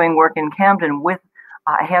 we've been doing work in Camden with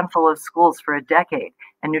a handful of schools for a decade,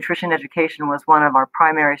 and nutrition education was one of our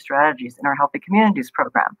primary strategies in our Healthy Communities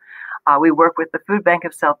program. We work with the Food Bank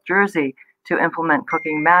of South Jersey to implement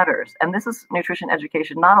Cooking Matters. And this is nutrition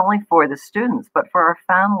education not only for the students, but for our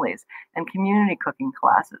families and community cooking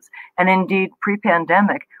classes. And indeed,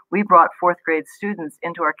 pre-pandemic, we brought fourth grade students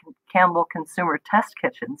into our Campbell Consumer Test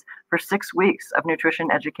Kitchens for 6 weeks of nutrition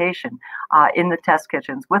education in the test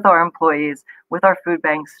kitchens with our employees, with our food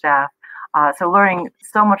bank staff. So learning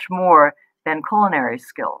so much more than culinary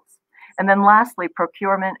skills. And then lastly,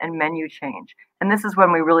 procurement and menu change. And this is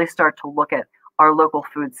when we really start to look at our local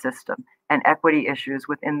food system and equity issues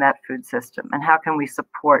within that food system. And how can we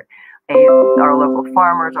support our local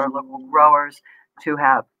farmers, our local growers, to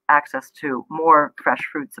have access to more fresh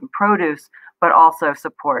fruits and produce, but also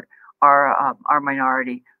support our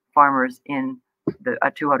minority farmers in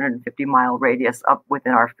a 250-mile radius up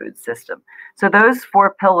within our food system. So those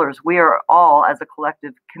 4 pillars we are all, as a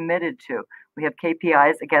collective, committed to. We have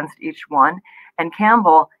KPIs against each one. And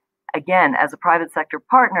Campbell, again, as a private sector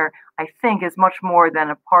partner, I think is much more than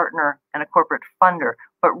a partner and a corporate funder,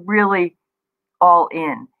 but really all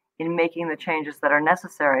in making the changes that are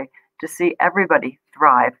necessary to see everybody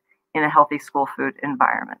thrive in a healthy school food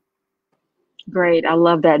environment. Great. I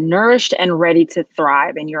love that. Nourished and ready to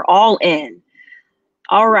thrive, and you're all in.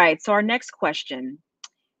 All right. So our next question.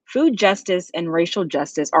 Food justice and racial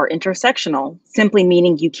justice are intersectional, simply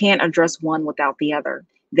meaning you can't address one without the other.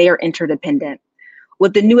 They are interdependent.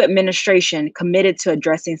 With the new administration committed to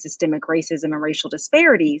addressing systemic racism and racial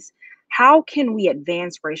disparities, how can we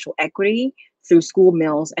advance racial equity through school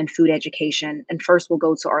meals and food education? And first, we'll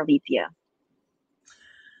go to Arlethia.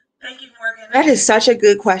 Thank you, Morgan. That is such a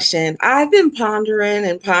good question. I've been pondering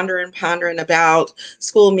about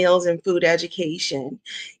school meals and food education.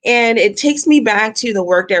 And it takes me back to the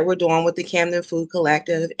work that we're doing with the Camden Food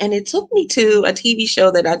Collective. And it took me to a TV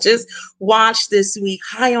show that I just watched this week,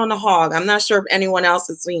 High on the Hog. I'm not sure if anyone else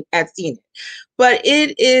has seen it, but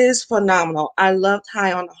it is phenomenal. I loved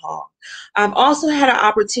High on the Hog. I've also had an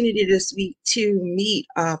opportunity this week to meet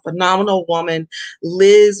a phenomenal woman,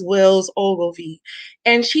 Liz Wills Ogilvie,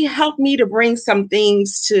 and she helped me to bring some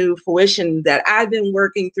things to fruition that I've been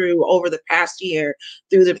working through over the past year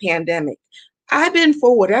through the pandemic. I've been,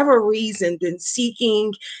 for whatever reason, been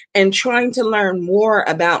seeking and trying to learn more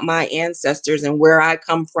about my ancestors and where I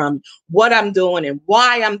come from, what I'm doing and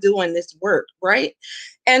why I'm doing this work, right?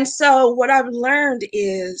 And so what I've learned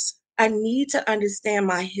is I need to understand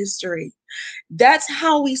my history. That's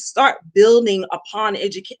how we start building upon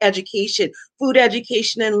education, food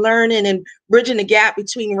education and learning, and bridging the gap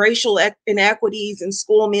between racial inequities and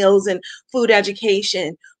school meals and food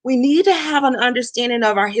education. We need to have an understanding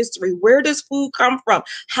of our history. Where does food come from?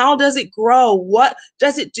 How does it grow? What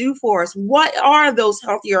does it do for us? What are those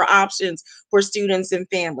healthier options for students and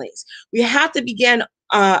families? We have to begin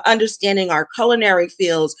understanding our culinary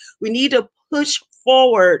fields. We need to push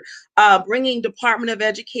forward, bringing Department of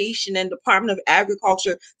Education and Department of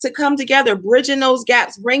Agriculture to come together, bridging those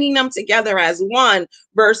gaps, bringing them together as one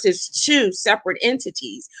versus two separate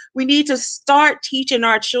entities. We need to start teaching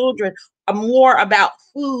our children more about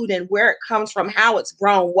food and where it comes from, how it's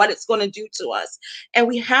grown, what it's going to do to us. And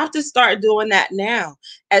we have to start doing that now.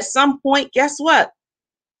 At some point, guess what?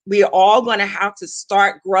 We are all going to have to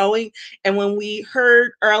start growing. And when we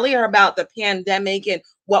heard earlier about the pandemic and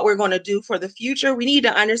what we're going to do for the future, we need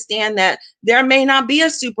to understand that there may not be a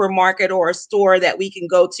supermarket or a store that we can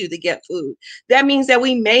go to get food. That means that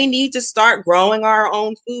we may need to start growing our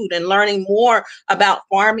own food and learning more about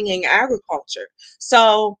farming and agriculture.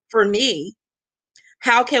 So for me,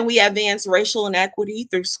 how can we advance racial inequity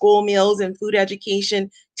through school meals and food education,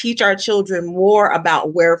 teach our children more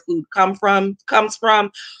about where food comes from,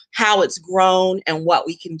 how it's grown, and what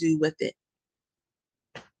we can do with it?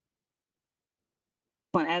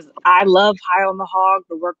 As I love High on the Hog,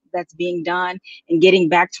 the work that's being done and getting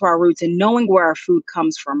back to our roots and knowing where our food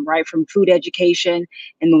comes from, right? From food education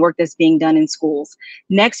and the work that's being done in schools.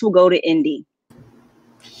 Next, we'll go to Indy.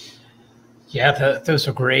 Yeah, those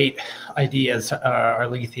are great ideas,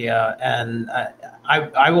 Arlethia. And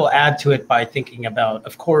I will add to it by thinking about,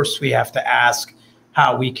 of course, we have to ask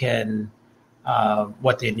how we can,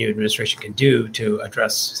 what the new administration can do to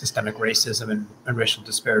address systemic racism and racial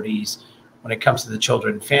disparities when it comes to the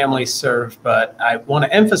children and families served. But I want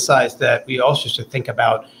to emphasize that we also should think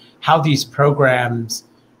about how these programs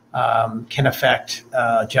can affect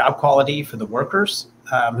job quality for the workers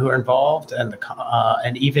who are involved,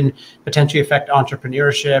 and even potentially affect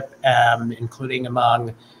entrepreneurship, including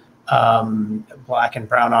among Black and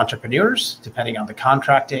Brown entrepreneurs, depending on the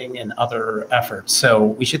contracting and other efforts. So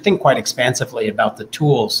we should think quite expansively about the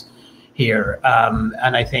tools here.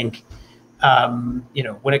 And I think,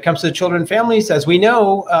 when it comes to the children and families, as we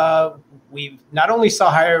know, we not only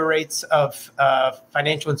saw higher rates of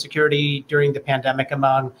financial insecurity during the pandemic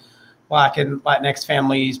among Black and Latinx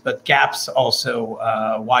families, but gaps also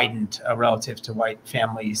widened relative to white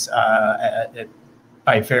families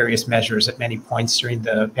by various measures at many points during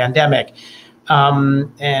the pandemic.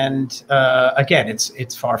 Again,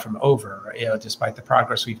 it's far from over, despite the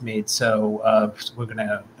progress we've made. So we're going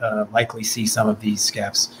to likely see some of these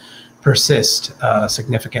gaps persist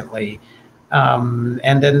significantly.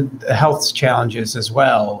 And then the health challenges as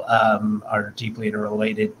well are deeply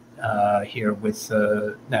interrelated here with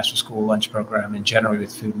the National School Lunch Program and generally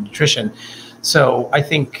with food and nutrition. So I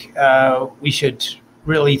think we should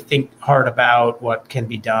really think hard about what can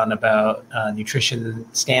be done about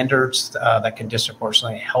nutrition standards that can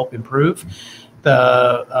disproportionately help improve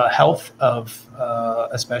the health of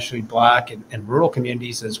especially Black and rural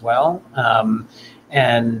communities as well.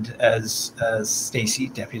 And as Stacy,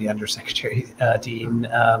 Deputy Undersecretary Dean,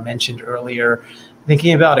 mentioned earlier,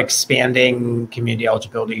 thinking about expanding community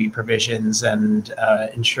eligibility provisions and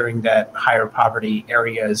ensuring that higher poverty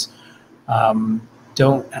areas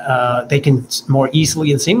they can more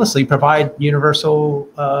easily and seamlessly provide universal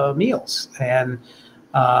meals. And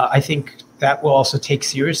I think that will also take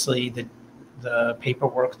seriously the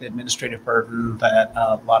paperwork, the administrative burden that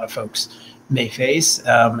a lot of folks may face,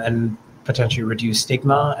 and potentially reduce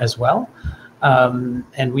stigma as well.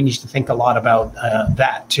 And we need to think a lot about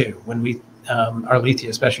that too. When Arlethia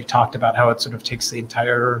especially talked about how it sort of takes the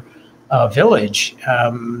entire village.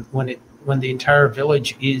 When the entire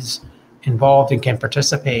village is involved and can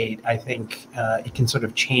participate, I think it can sort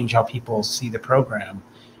of change how people see the program.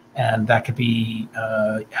 And that could be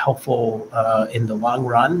helpful in the long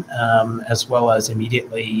run, as well as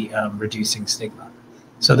immediately reducing stigma.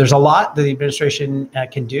 So there's a lot that the administration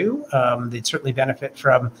can do. They'd certainly benefit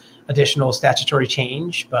from additional statutory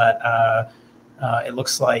change, but it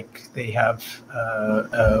looks like they have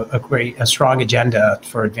a strong agenda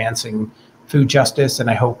for advancing food justice, and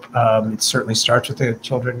I hope it certainly starts with the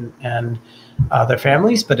children and their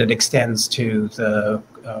families, but it extends to the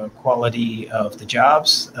quality of the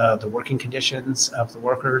jobs, the working conditions of the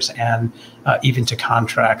workers, and even to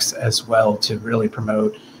contracts as well, to really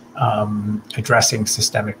promote addressing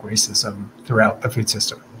systemic racism throughout the food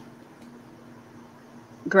system.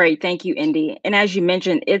 Great, thank you, Indy. And as you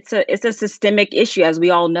mentioned, it's a systemic issue, as we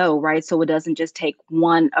all know, right? So it doesn't just take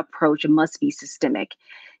one approach; it must be systemic.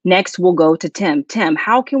 Next, we'll go to Tim. Tim,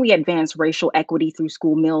 how can we advance racial equity through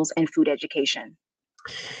school meals and food education?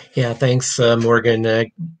 Yeah, thanks,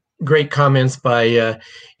 Morgan. Great comments by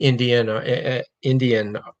Indy and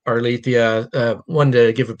Arlethia. Wanted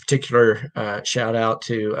to give a particular shout out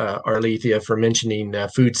to Arlethia for mentioning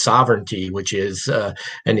food sovereignty, which is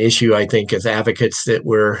an issue I think as advocates that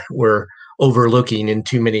we're overlooking in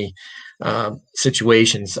too many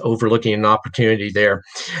situations, overlooking an opportunity there.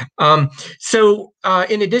 So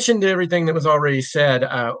in addition to everything that was already said,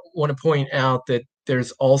 I want to point out that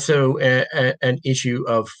there's also an issue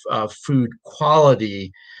of food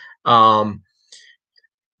quality. Black,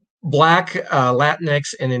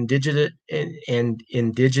 Latinx, and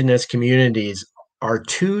indigenous communities are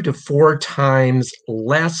 2 to 4 times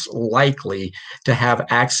less likely to have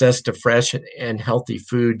access to fresh and healthy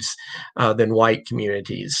foods than white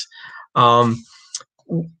communities.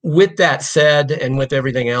 With that said, and with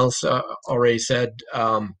everything else already said,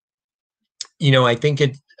 I think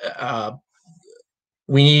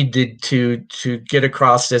we need to get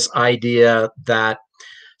across this idea that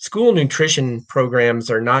school nutrition programs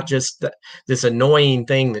are not just this annoying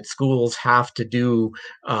thing that schools have to do,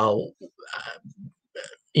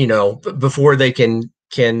 before they can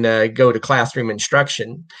go to classroom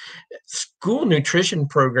instruction. School nutrition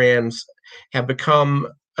programs have become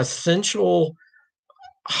essential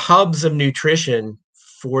hubs of nutrition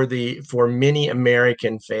for many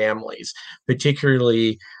American families,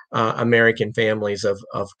 particularly American families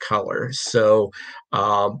of color. So,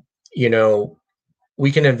 we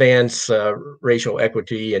can advance racial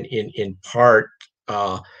equity in part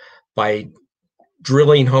by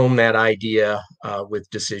drilling home that idea with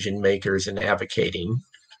decision makers and advocating.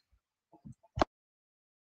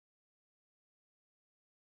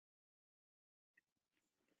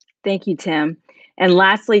 Thank you, Tim. And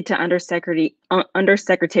lastly, to Undersecretary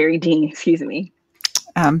Dean, excuse me.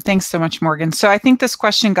 Thanks so much, Morgan. So I think this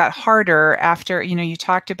question got harder after, you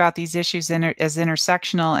talked about these issues as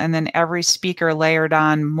intersectional, and then every speaker layered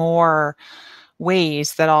on more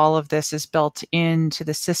ways that all of this is built into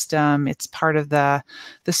the system. It's part of the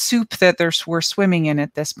soup that we're swimming in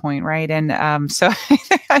at this point, right? And so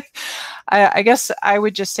I guess I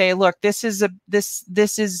would just say, look, this is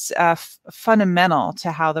fundamental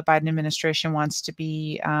to how the Biden administration wants to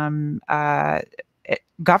be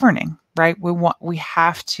governing, right? We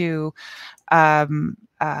have to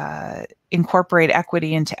incorporate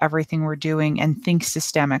equity into everything we're doing and think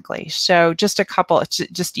systemically. So just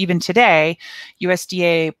even today,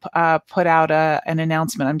 USDA put out an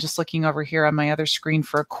announcement. I'm just looking over here on my other screen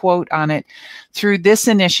for a quote on it. Through this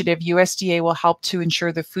initiative, USDA will help to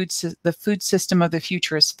ensure the food system of the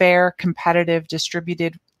future is fair, competitive,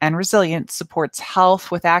 distributed, and resilient, supports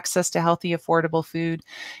health with access to healthy, affordable food,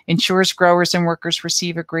 ensures growers and workers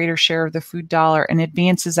receive a greater share of the food dollar, and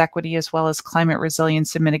advances equity as well as climate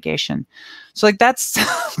resilience and mitigation. So like that's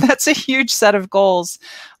a huge set of goals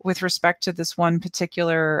with respect to this one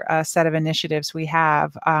particular set of initiatives we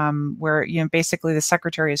have, where basically the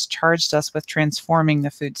Secretary has charged us with transforming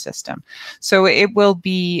the food system. So it will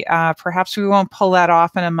be, perhaps we won't pull that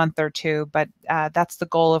off in a month or two, but that's the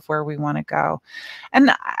goal of where we want to go.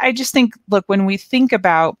 And I just think, look, when we think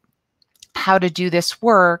about how to do this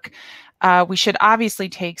work, we should obviously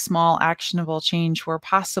take small actionable change where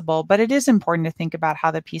possible, but it is important to think about how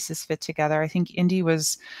the pieces fit together. I think Indy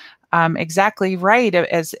was exactly right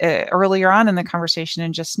as earlier on in the conversation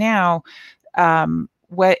and just now.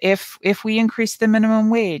 What if we increase the minimum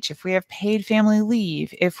wage, if we have paid family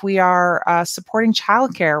leave, if we are supporting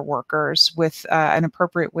childcare workers with an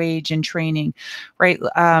appropriate wage and training, right?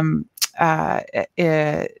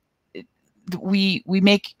 We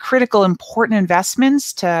make critical, important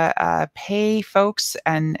investments to pay folks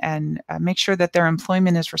and make sure that their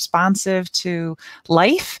employment is responsive to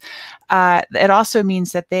life. It also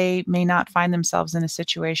means that they may not find themselves in a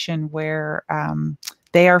situation where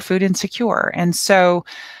they are food insecure. And so,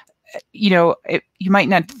 you might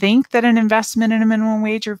not think that an investment in a minimum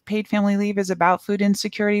wage or paid family leave is about food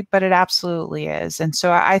insecurity, but it absolutely is. And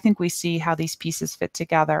so I think we see how these pieces fit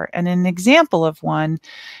together. And an example of one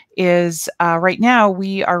is right now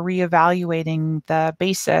we are reevaluating the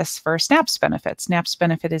basis for SNAP's benefits. SNAP's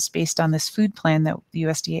benefit is based on this food plan that the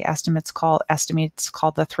USDA estimates called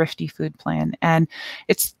the Thrifty Food Plan. And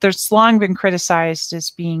there's long been criticized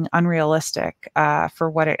as being unrealistic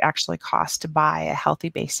for what it actually costs to buy a healthy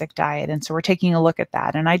basic diet. And so we're taking a look at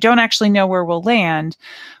that. And I don't actually know where we'll land,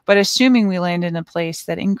 but assuming we land in a place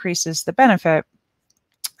that increases the benefit,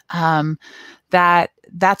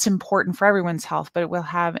 that's important for everyone's health, but it will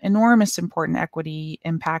have enormous important equity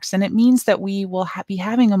impacts. And it means that we will be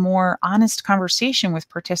having a more honest conversation with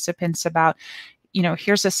participants about,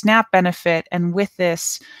 here's a SNAP benefit, and with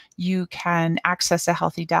this, you can access a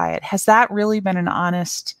healthy diet. Has that really been an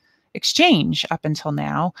honest exchange up until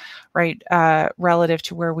now, right? Relative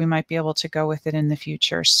to where we might be able to go with it in the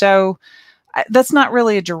future. So that's not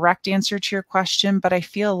really a direct answer to your question, but I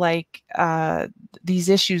feel like these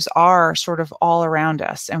issues are sort of all around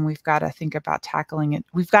us, and we've got to think about tackling it.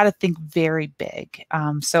 We've got to think very big.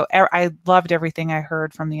 So I loved everything I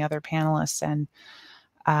heard from the other panelists, and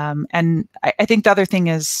I think the other thing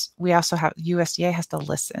is we also have USDA has to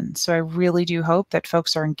listen. So I really do hope that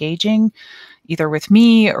folks are engaging either with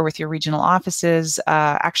me or with your regional offices.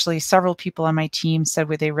 Actually, several people on my team said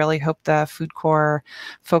they really hope the FoodCorps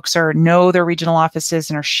folks know their regional offices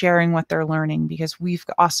and are sharing what they're learning, because we've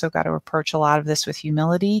also got to approach a lot of this with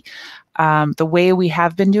humility. The way we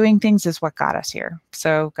have been doing things is what got us here.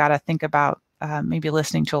 So got to think about maybe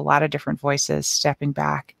listening to a lot of different voices, stepping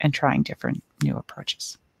back and trying different new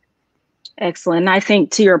approaches. Excellent. And I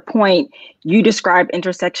think to your point, you described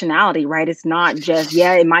intersectionality, right? It's not just,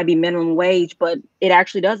 it might be minimum wage, but it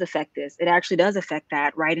actually does affect this. It actually does affect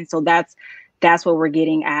that, right? And so that's what we're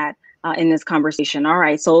getting at in this conversation. All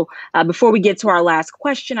right. So before we get to our last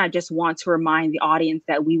question, I just want to remind the audience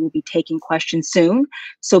that we will be taking questions soon.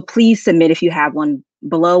 So please submit if you have one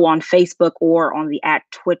below on Facebook or on the at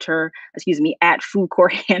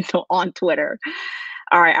FoodCorps handle on Twitter.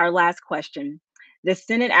 All right. Our last question. The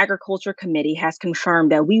Senate Agriculture Committee has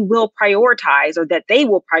confirmed that they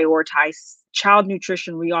will prioritize Child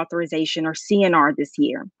Nutrition Reauthorization, or CNR, this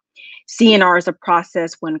year. CNR is a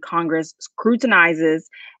process when Congress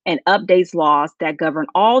scrutinizes and updates laws that govern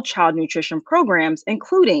all child nutrition programs,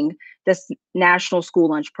 including the National School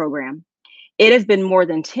Lunch Program. It has been more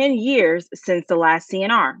than 10 years since the last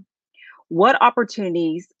CNR. What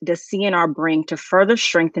opportunities does CNR bring to further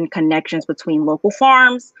strengthen connections between local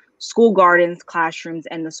farms, school gardens, classrooms,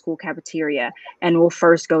 and the school cafeteria? And we'll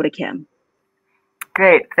first go to Kim.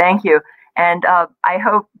 Great, thank you. And I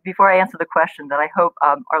hope, before I answer the question, that I hope,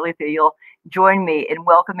 Arlethia, you'll join me in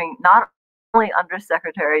welcoming not only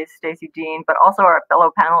Undersecretary Stacey Dean, but also our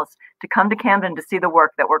fellow panelists to come to Camden to see the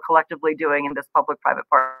work that we're collectively doing in this public-private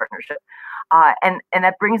partnership. And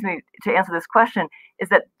that brings me to answer this question, is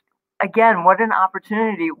that, again, what an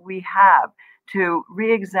opportunity we have to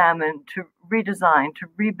re-examine, to redesign, to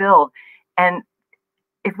rebuild. And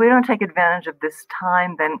if we don't take advantage of this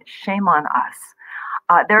time, then shame on us.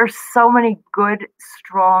 There are so many good,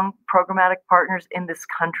 strong programmatic partners in this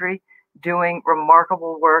country doing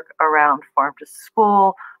remarkable work around farm to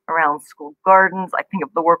school, around school gardens. I think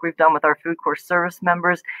of the work we've done with our FoodCorps service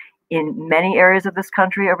members in many areas of this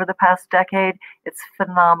country over the past decade. It's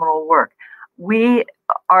phenomenal work.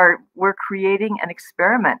 we're creating an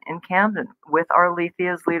experiment in Camden with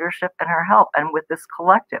Arlethia's leadership and her help and with this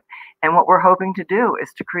collective. And what we're hoping to do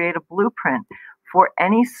is to create a blueprint for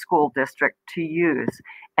any school district to use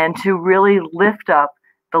and to really lift up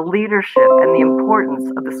the leadership and the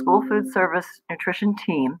importance of the school food service nutrition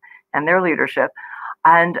team and their leadership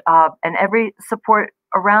and every support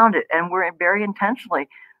around it. And we're very intentionally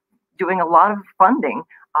doing a lot of funding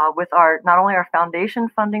with not only our foundation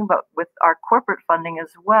funding, but with our corporate funding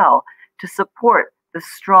as well, to support the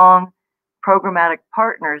strong programmatic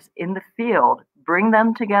partners in the field, bring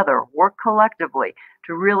them together, work collectively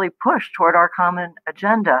to really push toward our common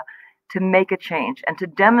agenda to make a change and to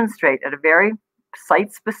demonstrate at a very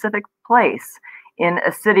site-specific place in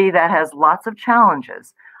a city that has lots of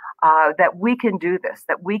challenges that we can do this,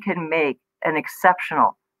 that we can make an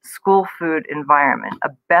exceptional school food environment, a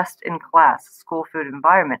best-in-class school food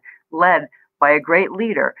environment led by a great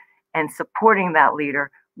leader and supporting that leader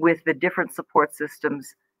with the different support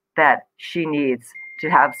systems that she needs to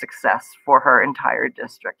have success for her entire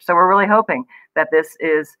district. So we're really hoping that this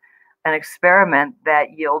is an experiment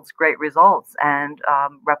that yields great results and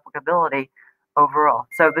replicability overall.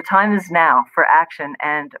 So the time is now for action,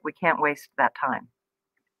 and we can't waste that time.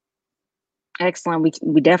 Excellent.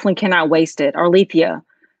 We definitely cannot waste it. Arlethia,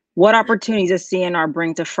 what opportunities does CNR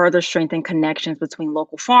bring to further strengthen connections between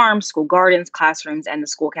local farms, school gardens, classrooms, and the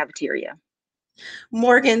school cafeteria?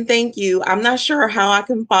 Morgan, thank you. I'm not sure how I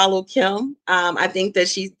can follow Kim. I think that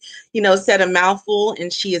she, said a mouthful,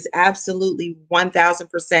 and she is absolutely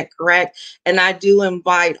 1000% correct. And I do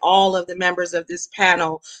invite all of the members of this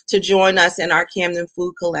panel to join us in our Camden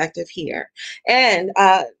Food Collective here. And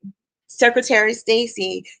Secretary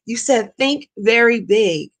Stacy, you said think very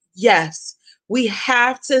big. Yes, we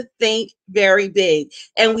have to think very big,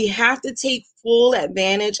 and we have to take full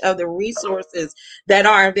advantage of the resources that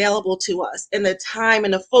are available to us and the time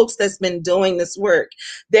and the folks that's been doing this work.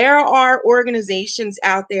 There are organizations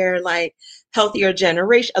out there like Healthier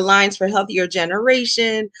Generation, Alliance for Healthier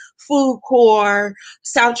Generation, FoodCorps,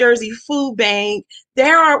 South Jersey Food Bank.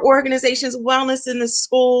 There are organizations, Wellness in the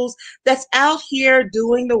Schools, that's out here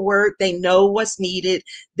doing the work. They know what's needed.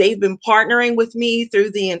 They've been partnering with me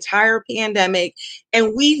through the entire pandemic,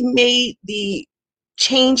 and we've made the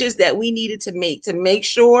changes that we needed to make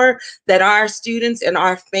sure that our students and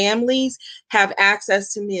our families have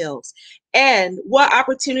access to meals. And what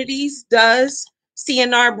opportunities does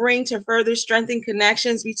CNR bring to further strengthen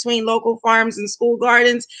connections between local farms and school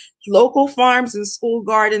gardens? Local farms and school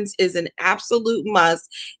gardens is an absolute must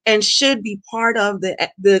and should be part of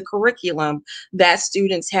the curriculum that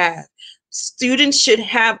students have. Students should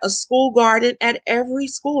have a school garden at every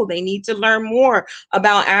school. They need to learn more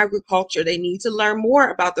about agriculture. They need to learn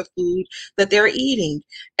more about the food that they're eating.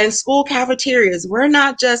 And school cafeterias, we're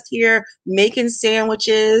not just here making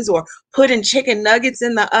sandwiches or putting chicken nuggets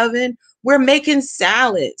in the oven. We're making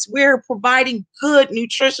salads. We're providing good,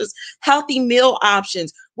 nutritious, healthy meal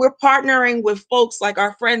options. We're partnering with folks like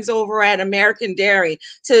our friends over at American Dairy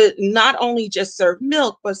to not only just serve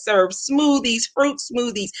milk, but serve smoothies, fruit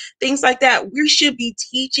smoothies, things like that. We should be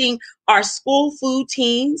teaching our school food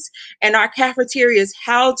teams and our cafeterias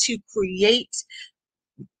how to create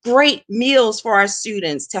great meals for our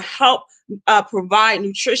students to help provide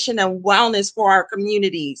nutrition and wellness for our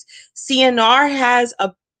communities. CNR has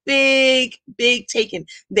a big taken.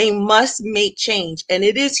 They must make change, and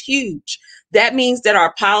it is huge. That means that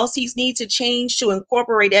our policies need to change to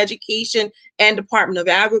incorporate education and Department of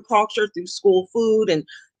Agriculture through school food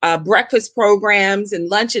and breakfast programs and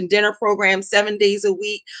lunch and dinner programs 7 days a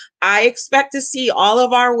week. I expect to see all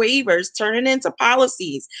of our waivers turning into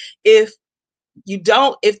policies. If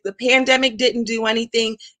the pandemic didn't do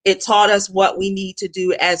anything, it taught us what we need to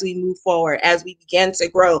do as we move forward, as we begin to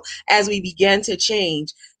grow, as we begin to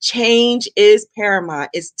change. Change is paramount.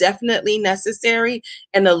 It's definitely necessary.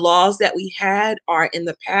 And the laws that we had are in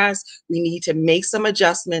the past. We need to make some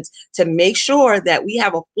adjustments to make sure that we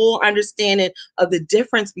have a full understanding of the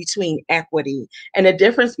difference between equity and the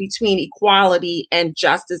difference between equality and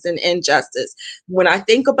justice and injustice. When I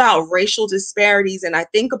think about racial disparities and I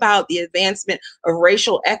think about the advancement of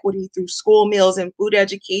racial equity through school meals and food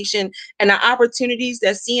education and the opportunities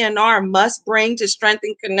that CNR must bring to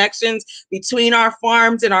strengthen connections between our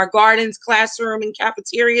farms and our gardens, classroom, and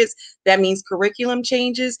cafeterias, that means curriculum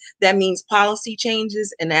changes, that means policy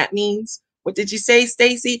changes, and that means, what did you say,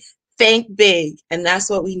 Stacy? Think big, and that's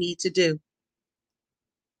what we need to do.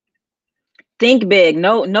 Think big.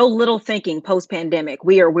 No little thinking post-pandemic.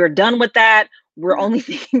 We're done with that. We're only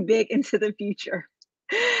thinking big into the future.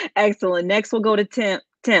 Excellent. Next, we'll go to Tim.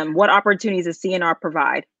 Tim, what opportunities does CNR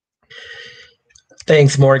provide?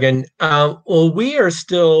 Thanks, Morgan. Well, we are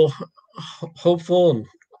still hopeful and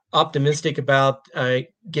optimistic about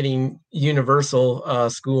getting universal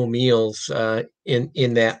school meals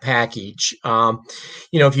in that package.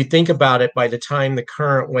 If you think about it, by the time the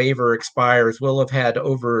current waiver expires, we'll have had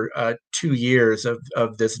over 2 years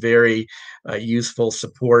of this very useful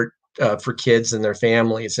support for kids and their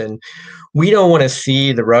families. And we don't want to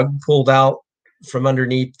see the rug pulled out from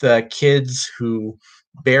underneath the kids who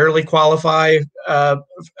barely qualify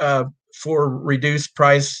for reduced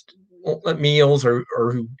price meals, or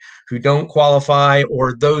who don't qualify,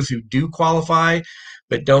 or those who do qualify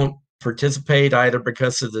but don't participate, either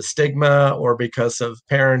because of the stigma or because of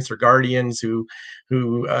parents or guardians who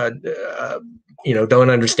don't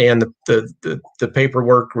understand the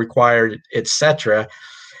paperwork required, etc.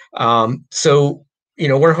 So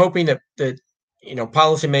we're hoping that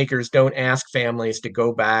policymakers don't ask families to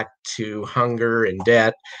go back to hunger and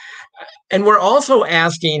debt. And we're also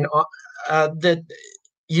asking that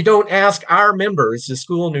you don't ask our members, the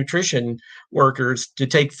school nutrition workers, to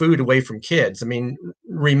take food away from kids. I mean,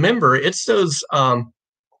 remember, it's those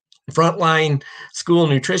frontline school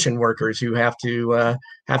nutrition workers who have to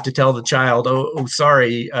tell the child, oh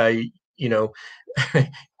sorry,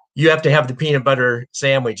 you have to have the peanut butter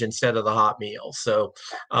sandwich instead of the hot meal. So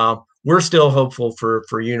we're still hopeful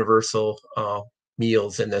for universal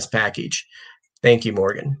meals in this package. Thank you,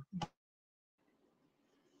 Morgan.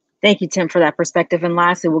 Thank you, Tim, for that perspective. And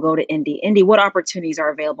lastly, we'll go to Indy. Indy, what opportunities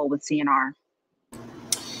are available with CNR?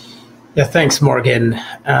 Yeah, thanks, Morgan.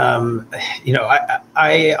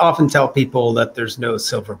 I often tell people that there's no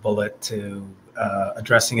silver bullet to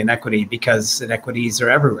addressing inequity, because inequities are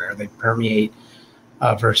everywhere. They permeate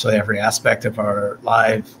virtually every aspect of our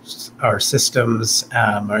lives, our systems,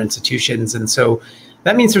 our institutions. And so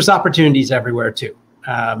that means there's opportunities everywhere too.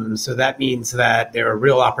 So that means that there are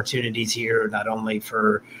real opportunities here, not only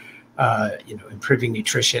for improving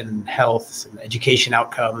nutrition, health, and education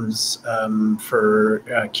outcomes for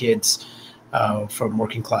kids from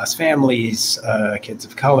working class families, kids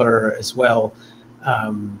of color as well.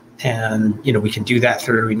 And we can do that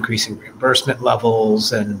through increasing reimbursement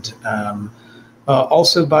levels, and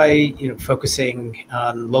also by focusing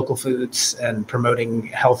on local foods and promoting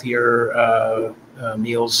healthier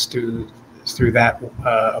meals through that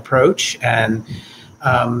approach. And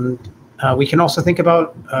we can also think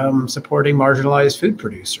about supporting marginalized food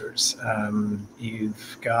producers.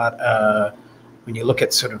 You've got, when you look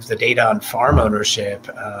at sort of the data on farm ownership,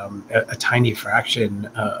 a tiny fraction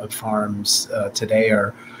of farms today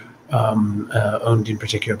are owned in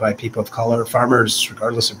particular by people of color. Farmers,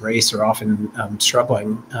 regardless of race, are often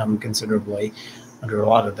struggling considerably under a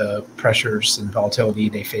lot of the pressures and volatility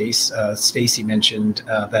they face. Stacy mentioned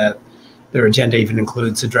that their agenda even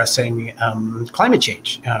includes addressing climate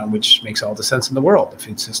change, which makes all the sense in the world. The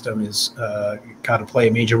food system is got to play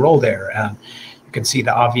a major role there. And you can see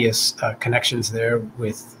the obvious connections there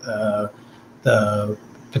with the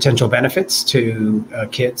potential benefits to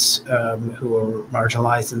kids who are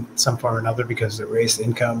marginalized in some form or another because of their race,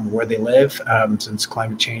 income, where they live, since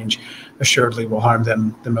climate change assuredly will harm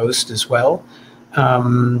them the most as well.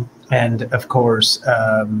 And of course,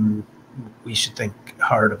 we should think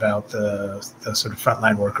hard about the sort of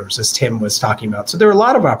frontline workers, as Tim was talking about. So there are a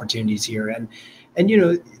lot of opportunities here, and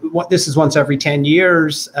what this is once every 10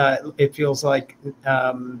 years. It feels like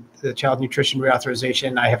the child nutrition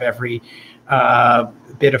reauthorization. I have every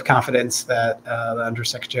bit of confidence that the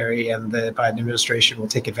Undersecretary and the Biden administration will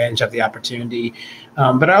take advantage of the opportunity.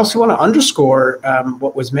 But I also want to underscore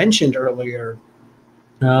what was mentioned earlier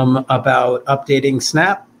about updating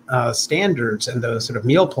SNAP standards and the sort of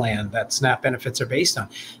meal plan that SNAP benefits are based on.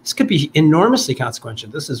 This could be enormously consequential.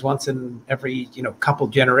 This is once in every couple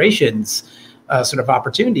generations sort of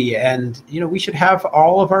opportunity, and we should have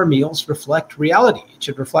all of our meals reflect reality. It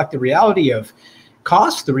should reflect the reality of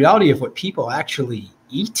cost, the reality of what people actually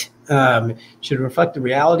eat. Should reflect the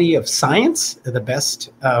reality of science, the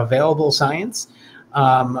best available science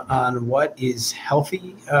on what is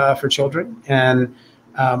healthy for children. And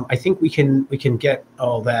I think we can get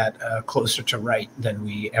all that closer to right than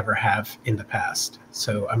we ever have in the past.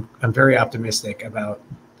 So I'm very optimistic about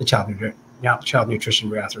the child nutrition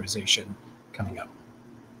reauthorization coming up.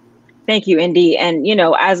 Thank you, Indy. And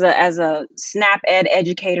as a SNAP ed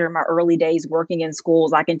educator in my early days working in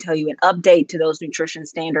schools, I can tell you an update to those nutrition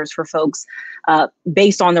standards for folks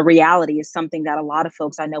based on the reality is something that a lot of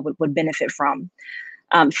folks I know would benefit from.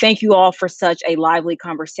 Thank you all for such a lively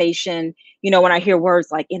conversation. When I hear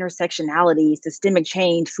words like intersectionality, systemic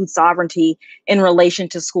change, food sovereignty in relation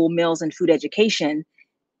to school meals and food education,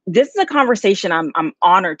 this is a conversation I'm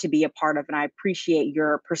honored to be a part of, and I appreciate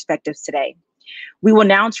your perspectives today. We will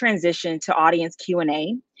now transition to audience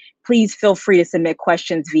Q&A. Please feel free to submit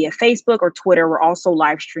questions via Facebook or Twitter. We're also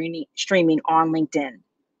live streaming on LinkedIn.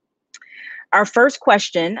 Our first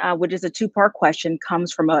question, which is a two-part question,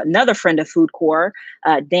 comes from another friend of FoodCorps,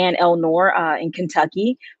 Dan Elnor in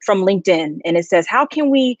Kentucky, from LinkedIn. And it says, how can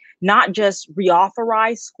we not just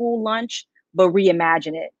reauthorize school lunch, but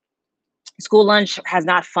reimagine it? School lunch has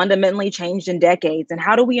not fundamentally changed in decades. And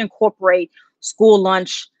how do we incorporate school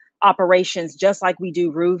lunch operations just like we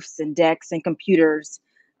do roofs and decks and computers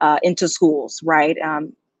into schools, right?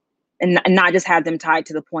 And not just have them tied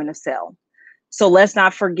to the point of sale. So let's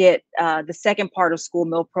not forget the second part of school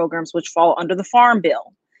meal programs, which fall under the Farm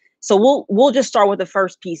Bill. So we'll just start with the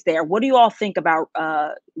first piece there. What do you all think about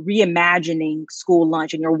reimagining school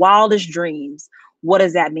lunch in your wildest dreams? What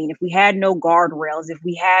does that mean? If we had no guardrails, if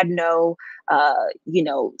we had no,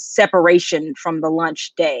 separation from the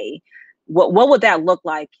lunch day, what would that look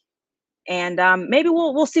like? And maybe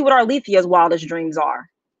we'll see what Arlethia's wildest dreams are.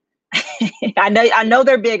 I know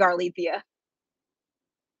they're big, Arlethia.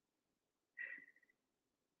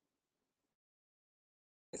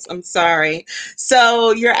 I'm sorry.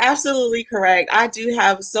 So you're absolutely correct. I do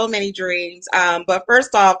have so many dreams. But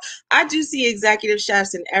first off, I do see executive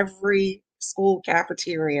chefs in every school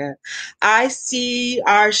cafeteria. I see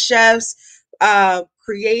our chefs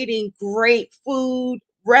creating great food,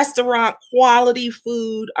 restaurant quality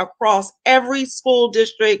food across every school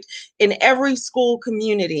district in every school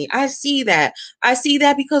community. I see that. I see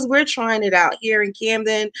that because we're trying it out here in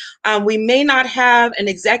Camden. We may not have an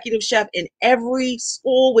executive chef in every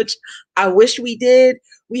school, which I wish we did.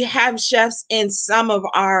 We have chefs in some of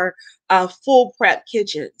our full prep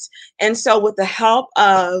kitchens. And so with the help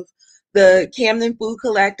of the Camden Food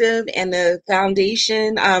Collective and the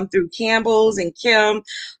foundation through Campbell's and Kim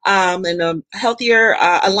and the Healthier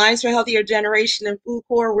Alliance for Healthier Generation and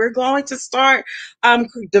FoodCorps, we're going to start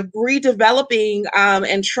redeveloping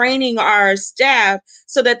and training our staff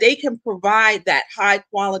so that they can provide that high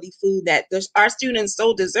quality food that our students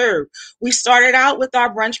so deserve. We started out with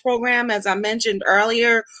our brunch program, as I mentioned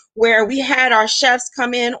earlier, where we had our chefs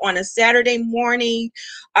come in on a Saturday morning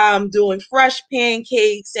doing fresh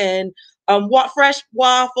pancakes and fresh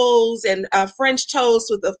waffles and French toast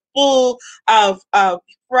with a full of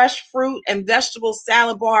fresh fruit and vegetable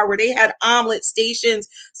salad bar where they had omelet stations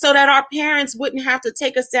so that our parents wouldn't have to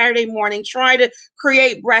take a Saturday morning, try to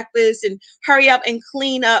create breakfast and hurry up and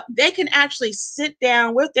clean up. They can actually sit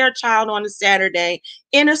down with their child on a Saturday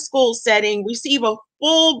in a school setting, receive a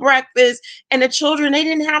full breakfast, and the children, they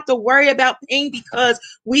didn't have to worry about paying because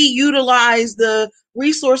we utilize the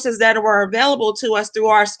resources that were available to us through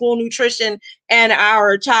our school nutrition and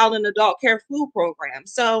our child and adult care food program.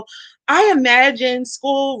 So I imagine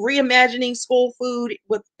reimagining school food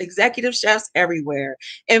with executive chefs everywhere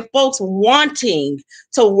and folks wanting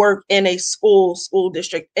to work in a school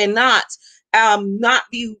district and not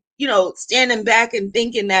be standing back and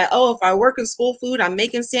thinking that, oh, if I work in school food, I'm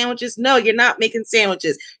making sandwiches. No, you're not making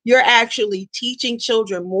sandwiches. You're actually teaching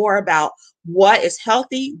children more about what is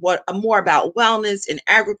healthy, more about wellness and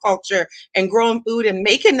agriculture and growing food and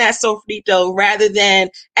making that sofrito rather than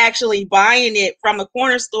actually buying it from a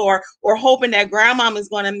corner store or hoping that grandmama is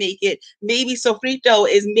going to make it. Maybe sofrito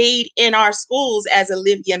is made in our schools, as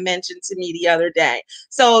Olivia mentioned to me the other day.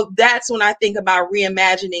 So that's when I think about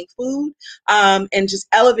reimagining food and just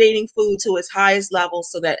elevating food to its highest level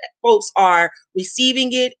so that folks are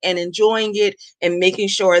receiving it and enjoying it and making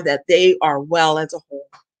sure that they are well as a whole.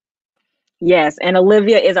 Yes, and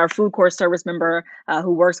Olivia is our FoodCorps service member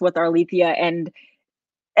who works with Arlethia, and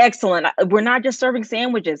excellent. We're not just serving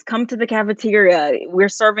sandwiches. Come to the cafeteria. We're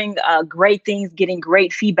serving great things, getting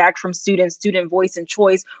great feedback from students, student voice and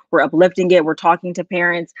choice. We're uplifting it. We're talking to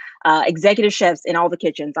parents, executive chefs in all the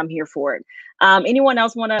kitchens. I'm here for it. Anyone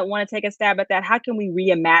else want to take a stab at that? How can we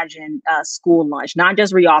reimagine school lunch, not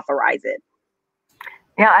just reauthorize it?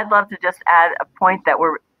 Yeah, I'd love to just add a point that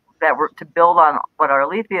we're to build on what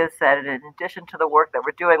Arlethia said, and in addition to the work that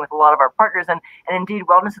we're doing with a lot of our partners, and indeed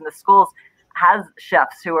Wellness in the Schools has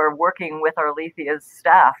chefs who are working with Arlethia's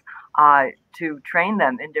staff to train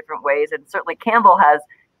them in different ways. And certainly Campbell has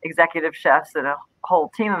executive chefs and a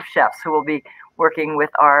whole team of chefs who will be working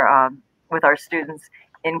with our students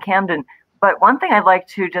in Camden. But one thing I'd like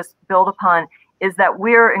to just build upon is that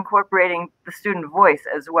we're incorporating the student voice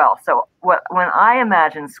as well. So when I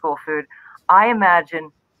imagine school food, I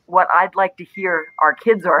imagine what I'd like to hear our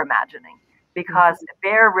kids are imagining, because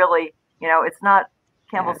they're really, it's not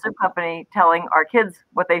Campbell Soup Company telling our kids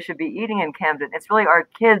what they should be eating in Camden. It's really our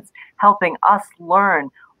kids helping us learn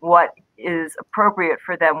what is appropriate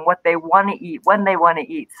for them, what they want to eat, when they want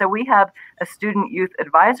to eat. So we have a student youth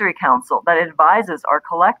advisory council that advises our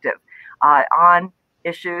collective on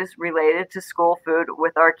issues related to school food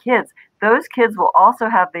with our kids. Those kids will also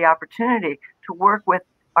have the opportunity to work with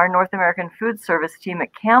our North American Food Service team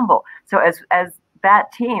at Campbell. So as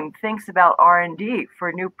that team thinks about R&D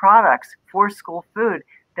for new products for school food,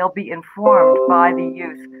 they'll be informed by the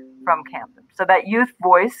youth from Camden. So that youth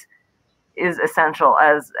voice is essential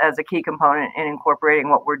as a key component in incorporating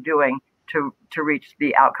what we're doing to reach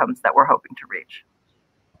the outcomes that we're hoping to reach.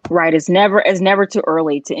 Right. It's never too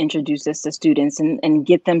early to introduce this to students and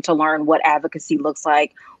get them to learn what advocacy looks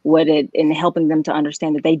like, and helping them to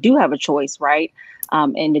understand that they do have a choice, right,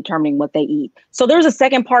 in determining what they eat. So there's a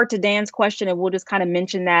second part to Dan's question, and we'll just kind of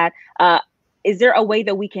mention that. Is there a way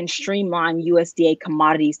that we can streamline USDA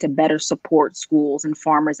commodities to better support schools and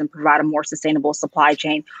farmers and provide a more sustainable supply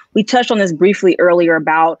chain? We touched on this briefly earlier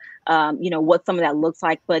about, what some of that looks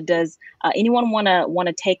like, but does anyone want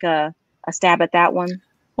to take a stab at that one?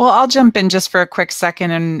 Well, I'll jump in just for a quick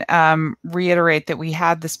second and reiterate that we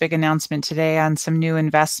had this big announcement today on some new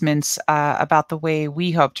investments about the way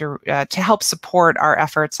we hope to help support our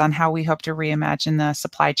efforts on how we hope to reimagine the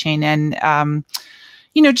supply chain. And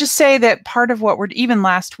just say that part of what even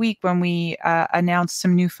last week when we announced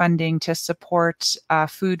some new funding to support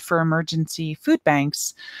food for emergency food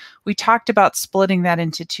banks, we talked about splitting that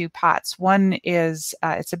into two pots. One is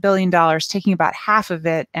it's $1 billion, taking about half of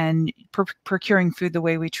it and procuring food the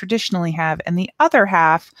way we traditionally have, and the other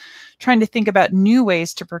half trying to think about new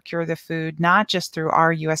ways to procure the food, not just through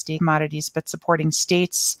our USDA commodities, but supporting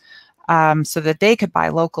states so that they could buy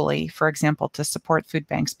locally, for example, to support food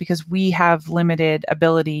banks, because we have limited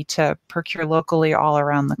ability to procure locally all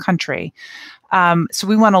around the country. So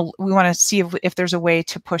we want to see if there's a way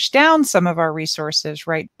to push down some of our resources,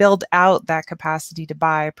 right? Build out that capacity to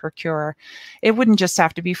buy, procure. It wouldn't just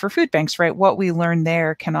have to be for food banks, right? What we learn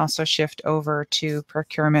there can also shift over to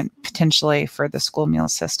procurement potentially for the school meal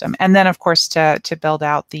system, and then of course to build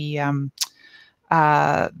out the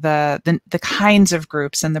kinds of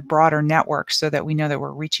groups and the broader network so that we know that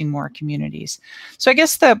we're reaching more communities. So I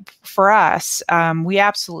guess for us, we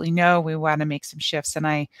absolutely know we want to make some shifts. And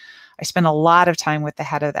I spent a lot of time with the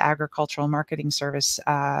head of the Agricultural Marketing Service,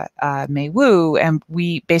 Mei Wu, and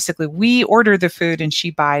we order the food and she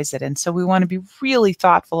buys it. And so we want to be really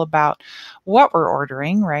thoughtful about what we're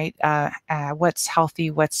ordering, right? What's healthy,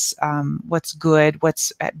 what's good,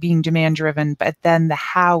 what's being demand driven, but then the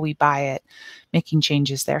how we buy it, making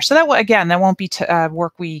changes there. So that won't be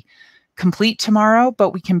work we complete tomorrow,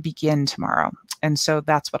 but we can begin tomorrow. And so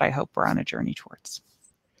that's what I hope we're on a journey towards.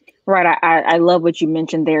 Right. I love what you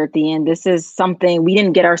mentioned there at the end. This is something, we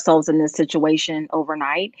didn't get ourselves in this situation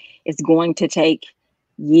overnight. It's going to take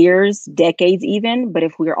years, decades even, but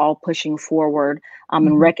if we're all pushing forward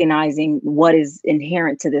and recognizing what is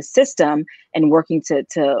inherent to this system and working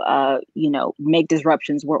to make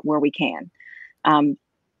disruptions where we can.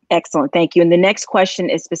 Excellent. Thank you. And the next question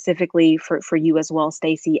is specifically for you as well,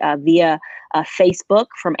 Stacey, via Facebook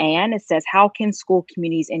from Anne. It says, how can school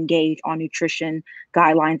communities engage on nutrition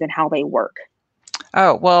guidelines and how they work?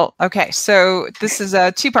 Oh, well, okay. So this is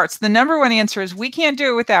two parts. The number one answer is we can't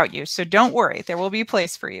do it without you. So don't worry, there will be a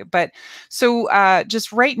place for you. But so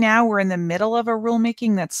just right now, we're in the middle of a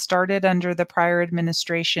rulemaking that started under the prior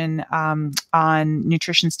administration on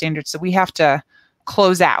nutrition standards. So we have to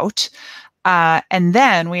close out. And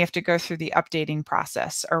then we have to go through the updating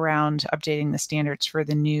process around updating the standards for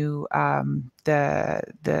the new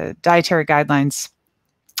the dietary guidelines.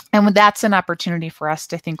 And that's an opportunity for us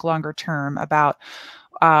to think longer term about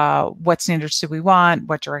what standards do we want,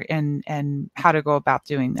 and how to go about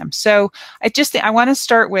doing them. So I want to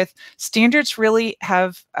start with standards really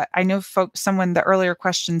have, I know the earlier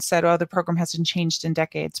question said, oh, the program hasn't changed in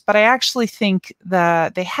decades, but I actually think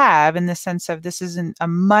they have, in the sense of this isn't a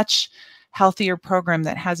much healthier program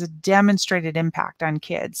that has a demonstrated impact on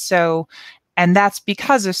kids. So, and that's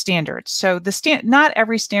because of standards. So not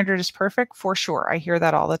every standard is perfect, for sure. I hear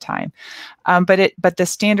that all the time. But the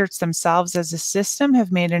standards themselves as a system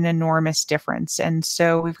have made an enormous difference. And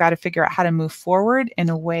so we've got to figure out how to move forward in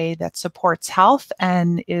a way that supports health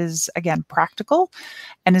and is, again, practical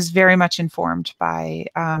and is very much informed by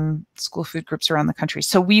school food groups around the country.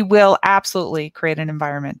 So we will absolutely create an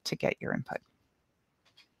environment to get your input.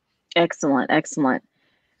 Excellent. Excellent.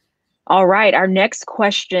 All right. Our next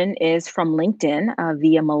question is from LinkedIn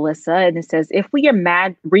via Melissa. And it says, if we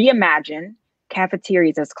reimagine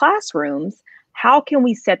cafeterias as classrooms, how can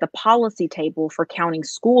we set the policy table for counting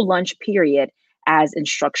school lunch period as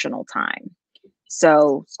instructional time?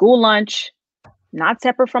 So school lunch, not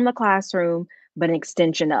separate from the classroom, but an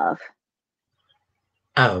extension of.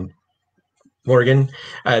 Morgan,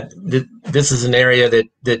 this is an area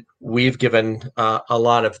that we've given a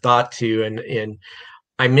lot of thought to, and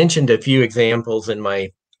I mentioned a few examples in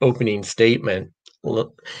my opening statement.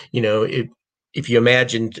 You know, if you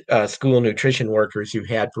imagined school nutrition workers who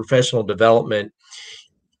had professional development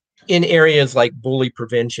in areas like bully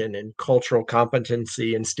prevention and cultural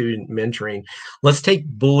competency and student mentoring, let's take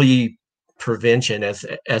bully prevention as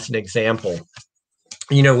an example.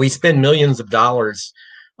 You know, we spend millions of dollars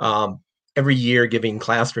every year giving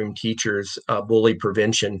classroom teachers bully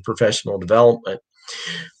prevention professional development.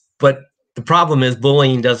 But the problem is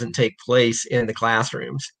bullying doesn't take place in the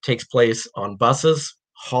classrooms. It takes place on buses,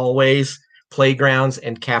 hallways, playgrounds,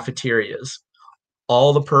 and cafeterias.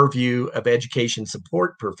 All the purview of education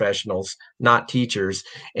support professionals, not teachers,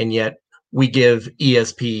 and yet we give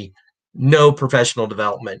ESP no professional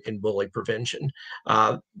development in bully prevention.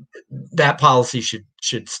 That policy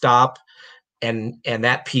should stop, and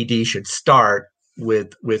that PD should start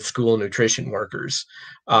with school nutrition workers.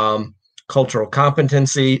 Cultural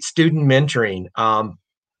competency, student mentoring.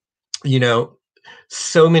 You know,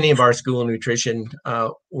 so many of our school nutrition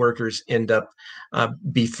workers end up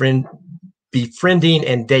befriending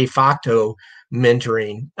and de facto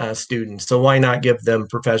mentoring students. So why not give them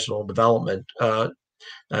professional development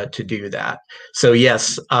to do that? So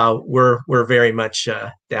yes, we're very much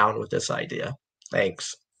down with this idea.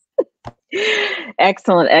 Thanks.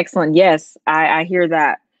 Excellent, excellent. Yes, I hear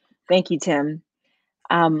that. Thank you, Tim.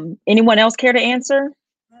 Anyone else care to answer?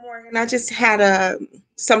 Morgan, I just had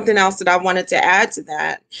something else that I wanted to add to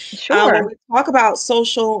that. Sure. When we talk about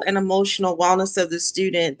social and emotional wellness of the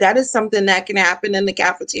student, that is something that can happen in the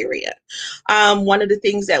cafeteria. One of the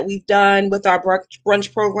things that we've done with our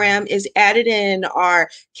brunch program is added in our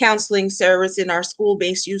counseling service in our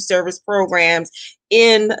school-based youth service programs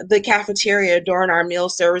in the cafeteria during our meal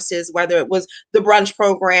services, whether it was the brunch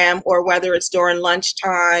program or whether it's during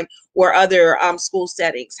lunchtime or other school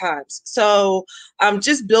settings times. So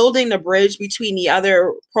just building the bridge between the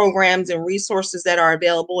other programs and resources that are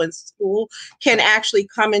available in school can actually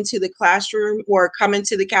come into the classroom or come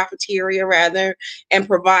into the cafeteria rather, and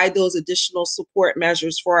provide those additional support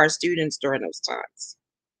measures for our students during those times.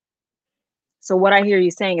 So what I hear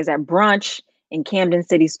you saying is that brunch in Camden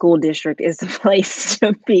City School District is the place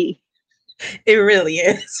to be. It really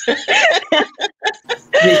is.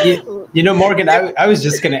 You know, Morgan, I was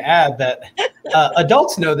just going to add that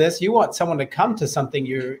adults know this. You want someone to come to something,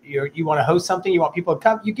 you want to host something, you want people to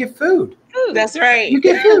come, you give food. That's right. You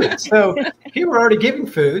give food. So here we're already giving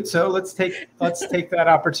food. So let's take that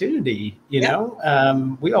opportunity. You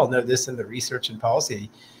know, we all know this in the research and policy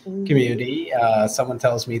community. Someone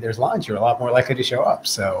tells me there's lunch, you're a lot more likely to show up.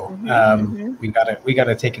 So we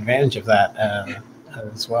gotta take advantage of that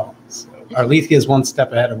as well. So Arlethia is one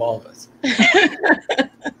step ahead of all of us.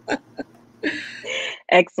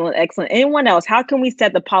 Excellent, excellent. Anyone else? How can we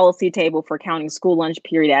set the policy table for counting school lunch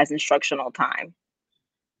period as instructional time?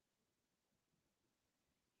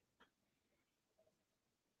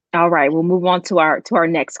 All right, we'll move on to our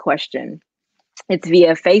next question. It's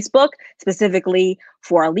via Facebook, specifically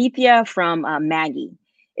for Arlethia from Maggie.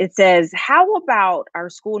 It says, how about our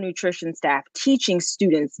school nutrition staff teaching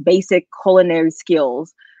students basic culinary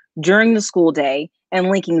skills during the school day and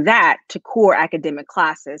linking that to core academic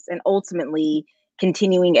classes and ultimately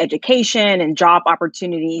continuing education and job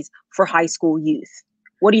opportunities for high school youth?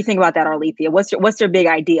 What do you think about that, Arlethia? What's your big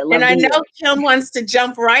idea? And I know Kim wants to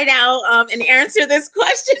jump right out and answer this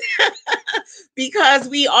question because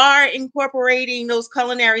we are incorporating those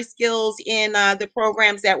culinary skills in the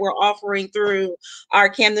programs that we're offering through our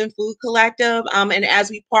Camden Food Collective. And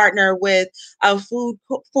as we partner with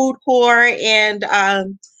FoodCorps and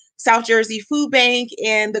South Jersey Food Bank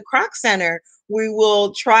and the Kroc Center, we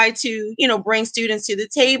will try to, bring students to the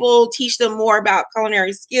table, teach them more about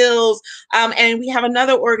culinary skills. And we have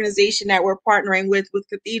another organization that we're partnering with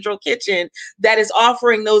Cathedral Kitchen, that is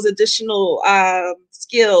offering those additional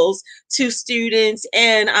skills to students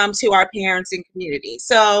and to our parents and community.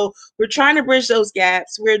 So we're trying to bridge those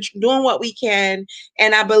gaps. We're doing what we can.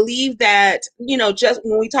 And I believe that, just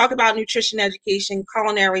when we talk about nutrition education,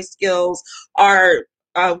 culinary skills are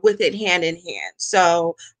with it hand in hand.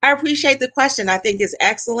 So I appreciate the question. I think it's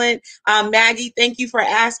excellent. Maggie, thank you for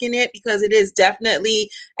asking it, because it is definitely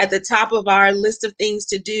at the top of our list of things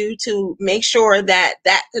to do to make sure that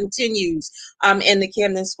that continues in the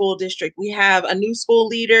Camden School District. We have a new school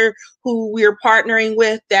leader who we're partnering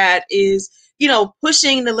with that is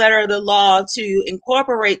pushing the letter of the law to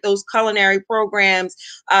incorporate those culinary programs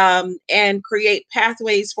and create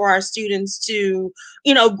pathways for our students to,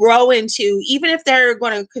 grow into. Even if they're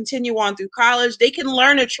going to continue on through college, they can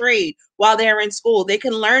learn a trade while they're in school. They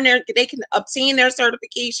can they can obtain their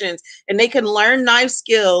certifications, and they can learn knife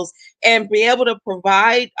skills and be able to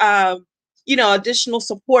provide, additional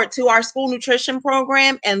support to our school nutrition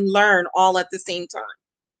program and learn all at the same time.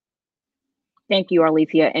 Thank you,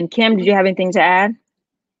 Arlethia. And Kim, did you have anything to add?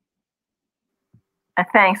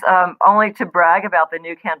 Thanks. Only to brag about the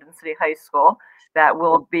new Camden City High School that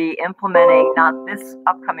will be implementing, not this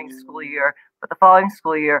upcoming school year, but the following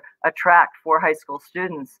school year, a track for high school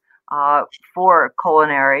students for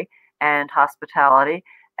culinary and hospitality.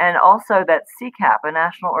 And also that CCAP, a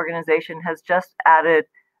national organization, has just added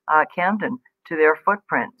Camden to their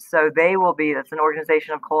footprint. So they will be, that's an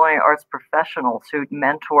organization of culinary arts professionals who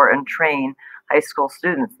mentor and train high school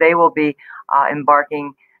students. They will be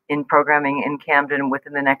embarking in programming in Camden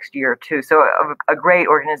within the next year or two. So a great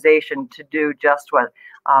organization to do just what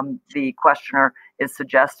the questioner is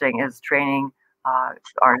suggesting, is training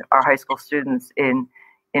our high school students in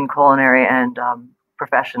culinary and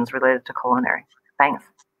professions related to culinary. Thanks.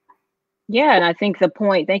 Yeah, and I think the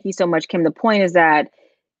point, thank you so much, Kim. The point is that,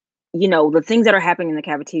 the things that are happening in the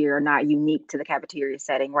cafeteria are not unique to the cafeteria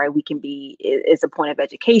setting, right? It's a point of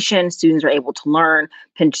education. Students are able to learn,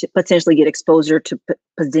 potentially get exposure to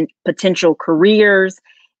potential careers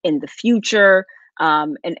in the future.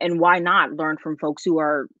 And why not learn from folks who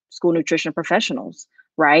are school nutrition professionals,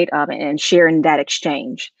 right? And sharing that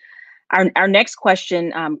exchange. Our next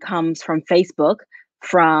question comes from Facebook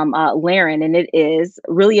from Laren, and it is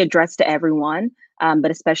really addressed to everyone, but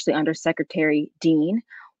especially Under Secretary Dean.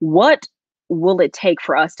 What will it take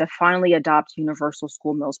for us to finally adopt universal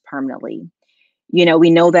school meals permanently? We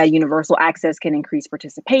know that universal access can increase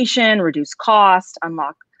participation, reduce cost,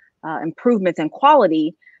 unlock improvements in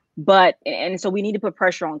quality, and so we need to put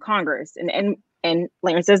pressure on Congress. And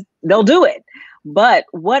Laren says they'll do it, but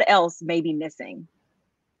what else may be missing?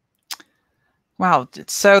 Wow.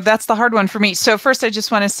 So that's the hard one for me. So first, I just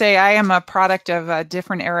want to say I am a product of a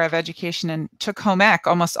different era of education and took home ec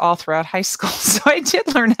almost all throughout high school. So I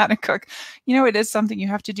did learn how to cook. It is something you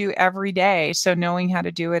have to do every day. So knowing how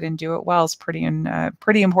to do it and do it well is pretty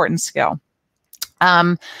important skill.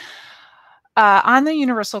 On the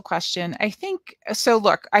universal question, I think so.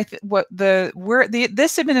 Look,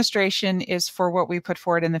 this administration is for what we put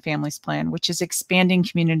forward in the Families Plan, which is expanding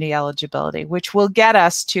community eligibility, which will get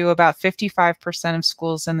us to about 55% of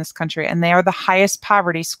schools in this country, and they are the highest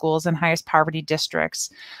poverty schools and highest poverty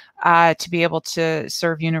districts to be able to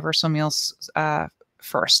serve universal meals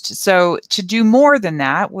first. So to do more than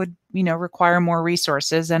that would, require more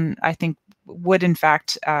resources, and I think would in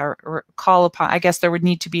fact call upon. I guess there would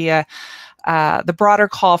need to be the broader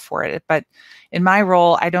call for it, but in my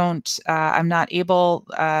role, I'm not able,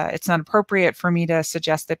 it's not appropriate for me to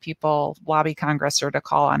suggest that people lobby Congress or to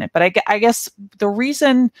call on it. But I guess the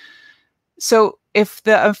reason, so if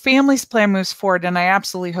the Families Plan moves forward, and I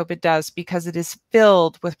absolutely hope it does, because it is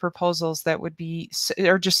filled with proposals that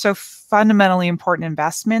are just so fundamentally important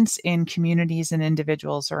investments in communities and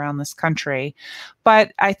individuals around this country.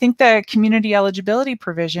 But I think the community eligibility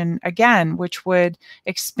provision, again, which would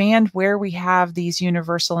expand where we have these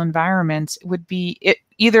universal environments, would be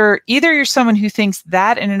either you're someone who thinks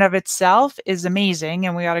that in and of itself is amazing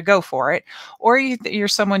and we ought to go for it, or you're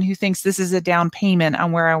someone who thinks this is a down payment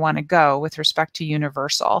on where I want to go with respect to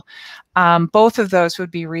universal. Both of those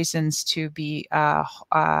would be reasons to be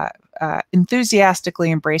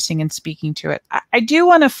enthusiastically embracing and speaking to it. I do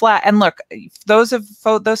want to and look, those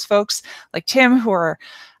folks like Tim who are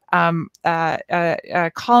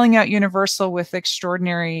calling out universal with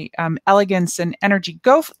extraordinary elegance and energy,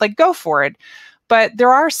 go for it. But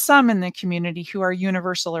there are some in the community who are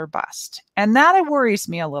universal or bust. And that worries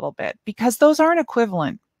me a little bit, because those aren't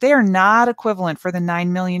equivalent. They are not equivalent for the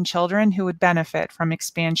 9 million children who would benefit from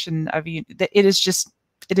expansion of it.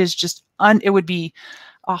 It would be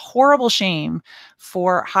a horrible shame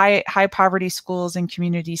for high poverty schools and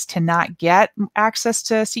communities to not get access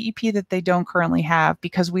to CEP that they don't currently have,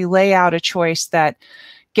 because we lay out a choice that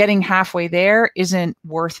getting halfway there isn't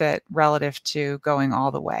worth it relative to going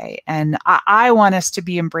all the way. And I want us to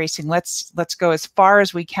be embracing, let's go as far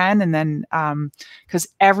as we can. And then, because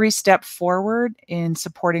every step forward in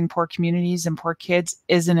supporting poor communities and poor kids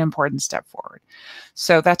is an important step forward.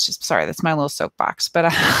 So that's my little soapbox, but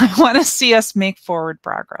I want to see us make forward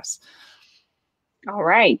progress. All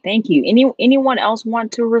right, thank you. Anyone else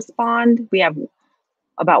want to respond? We have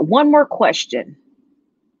about one more question.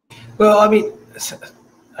 Well, I mean,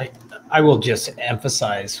 I will just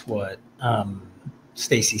emphasize what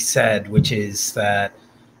Stacy said, which is that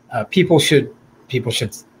people should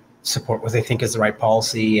support what they think is the right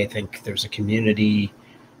policy. I think there's a community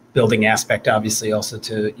building aspect, obviously, also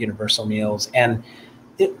to universal meals. And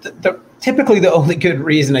typically the only good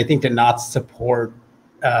reason I think to not support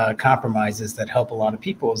compromises that help a lot of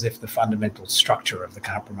people is if the fundamental structure of the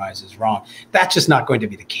compromise is wrong. That's just not going to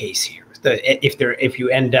be the case here. If you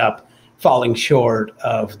end up falling short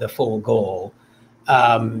of the full goal,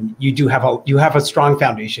 you have a strong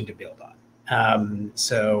foundation to build on.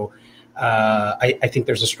 I think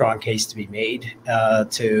there's a strong case to be made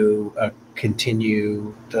to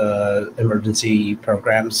continue the emergency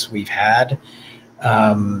programs we've had.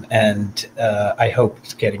 I hope,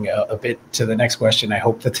 getting a bit to the next question, I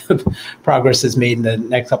hope that the progress is made in the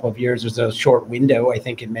next couple of years. There's a short window, I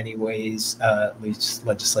think, in many ways, at least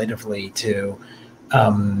legislatively, to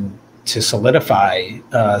solidify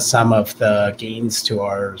some of the gains to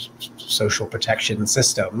our social protection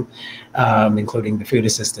system, including the food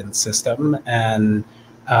assistance system. And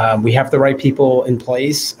we have the right people in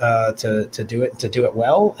place to do it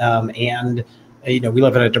well. We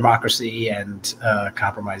live in a democracy, and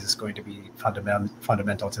compromise is going to be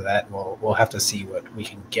fundamental to that. And we'll have to see what we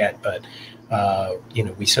can get, but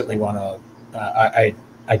we certainly want to.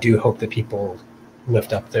 I do hope that people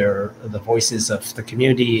lift up the voices of the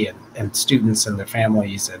community and students and their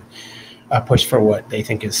families, and push for what they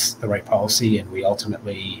think is the right policy, and we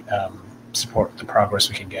ultimately support the progress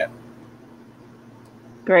we can get.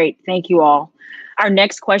 Great, thank you all. Our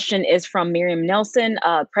next question is from Miriam Nelson,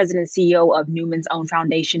 President and CEO of Newman's Own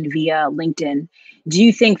Foundation via LinkedIn. Do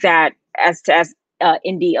you think that, as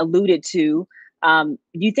Indy alluded to, do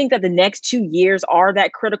you think that the next 2 years are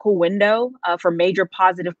that critical window for major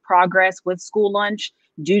positive progress with school lunch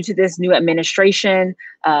due to this new administration,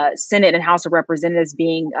 Senate and House of Representatives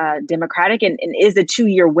being Democratic? And is the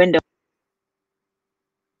 2-year window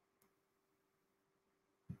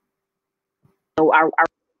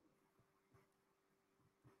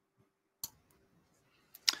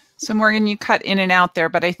So Morgan, you cut in and out there,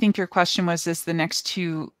 but I think your question was: is the next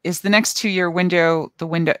 2-year window the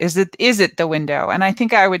window? Is it the window? And I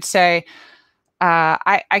think I would say,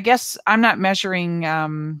 I guess I'm not measuring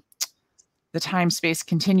the time-space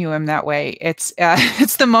continuum that way. It's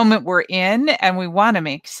the moment we're in, and we want to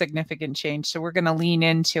make significant change, so we're going to lean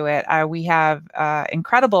into it. We have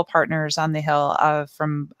incredible partners on the Hill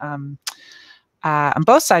from on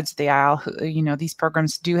both sides of the aisle. Who, these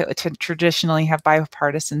programs do traditionally have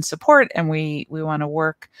bipartisan support, and we want to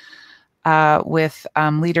work with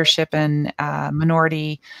leadership and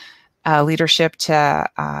minority leadership to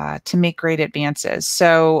make great advances.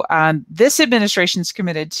 So this administration is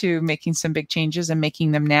committed to making some big changes and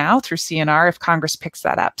making them now through CNR if Congress picks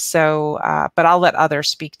that up. So, but I'll let others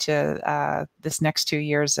speak to this next 2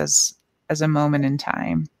 years as a moment in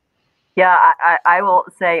time. Yeah, I will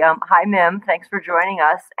say, hi, Mim. Thanks for joining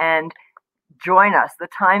us, and join us. The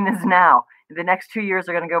time is now. The next 2 years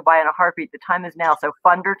are going to go by in a heartbeat. The time is now. So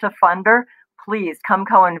funder to funder, please come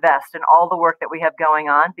co-invest in all the work that we have going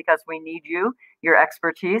on, because we need you, your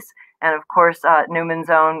expertise, and of course, Newman's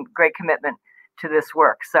Own great commitment to this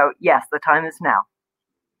work. So yes, the time is now.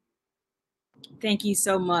 Thank you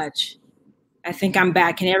so much. I think I'm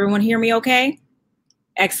back. Can everyone hear me okay?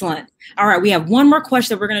 Excellent. All right, we have one more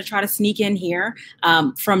question that we're going to try to sneak in here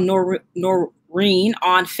from Noreen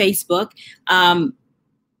on Facebook.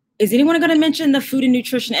 Is anyone going to mention the Food and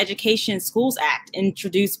Nutrition Education Schools Act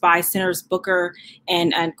introduced by Senators Booker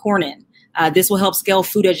and Cornyn? This will help scale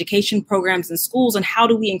food education programs in schools, and how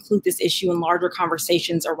do we include this issue in larger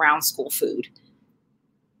conversations around school food?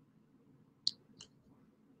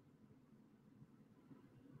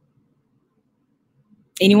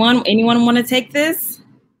 Anyone want to take this?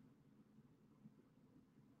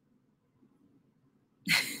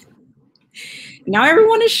 Now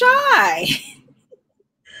everyone is shy.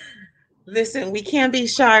 Listen, we can't be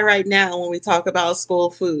shy right now when we talk about school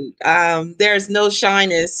food. There's no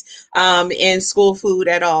shyness in school food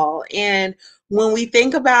at all. And when we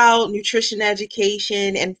think about nutrition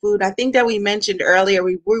education and food, I think that we mentioned earlier,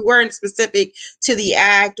 we weren't specific to the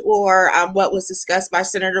act or what was discussed by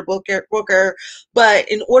Senator Booker, but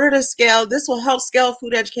in order to scale, this will help scale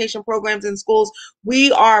food education programs in schools.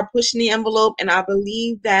 We are pushing the envelope, and I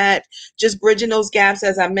believe that just bridging those gaps,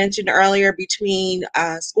 as I mentioned earlier, between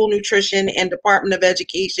school nutrition and Department of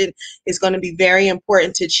Education is going to be very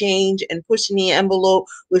important to change, and pushing the envelope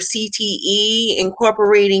with CTE,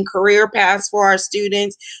 incorporating career paths for our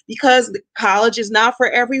students, because college is not for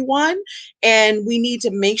everyone, and we need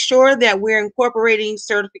to make sure that we're incorporating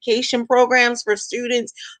certification programs for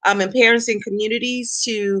students and parents and communities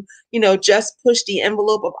to, just push the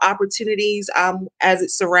envelope of opportunities as it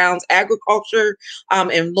surrounds agriculture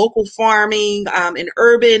and local farming and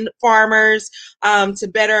urban farmers to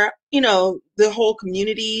better, the whole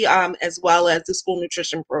community as well as the school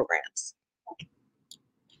nutrition programs.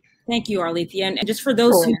 Thank you, Arlethia. And just for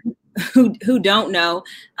those who don't know,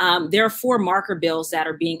 there are 4 marker bills that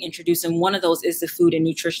are being introduced, and one of those is the Food and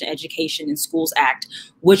Nutrition Education in Schools Act,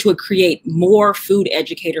 which would create more food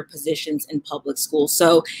educator positions in public schools.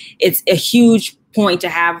 So it's a huge point to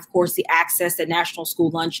have, of course, the access that National School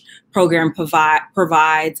Lunch Program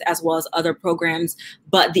provides, as well as other programs,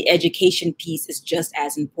 but the education piece is just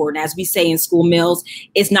as important. As we say in school meals,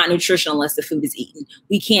 it's not nutritional unless the food is eaten.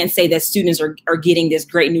 We can't say that students are getting this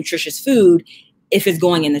great nutritious food if it's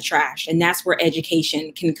going in the trash. And that's where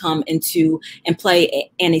education can come into and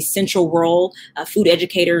play an essential role. Food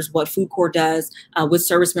educators, what FoodCorps does with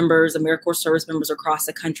service members, AmeriCorps service members across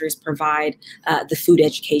the country, is provide the food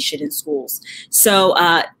education in schools. So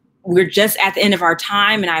we're just at the end of our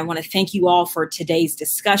time, and I want to thank you all for today's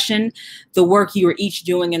discussion. The work you are each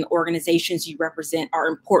doing and the organizations you represent are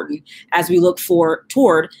important as we look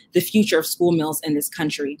toward the future of school meals in this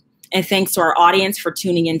country. And thanks to our audience for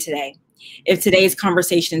tuning in today. If today's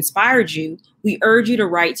conversation inspired you, we urge you to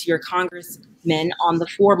write to your congressmen on the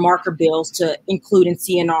 4 marker bills to include in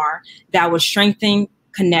CNR that would strengthen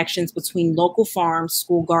connections between local farms,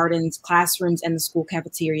 school gardens, classrooms, and the school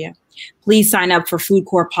cafeteria. Please sign up for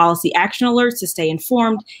FoodCorps policy action alerts to stay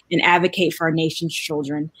informed and advocate for our nation's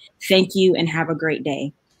children. Thank you and have a great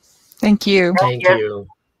day. Thank you. Thank you.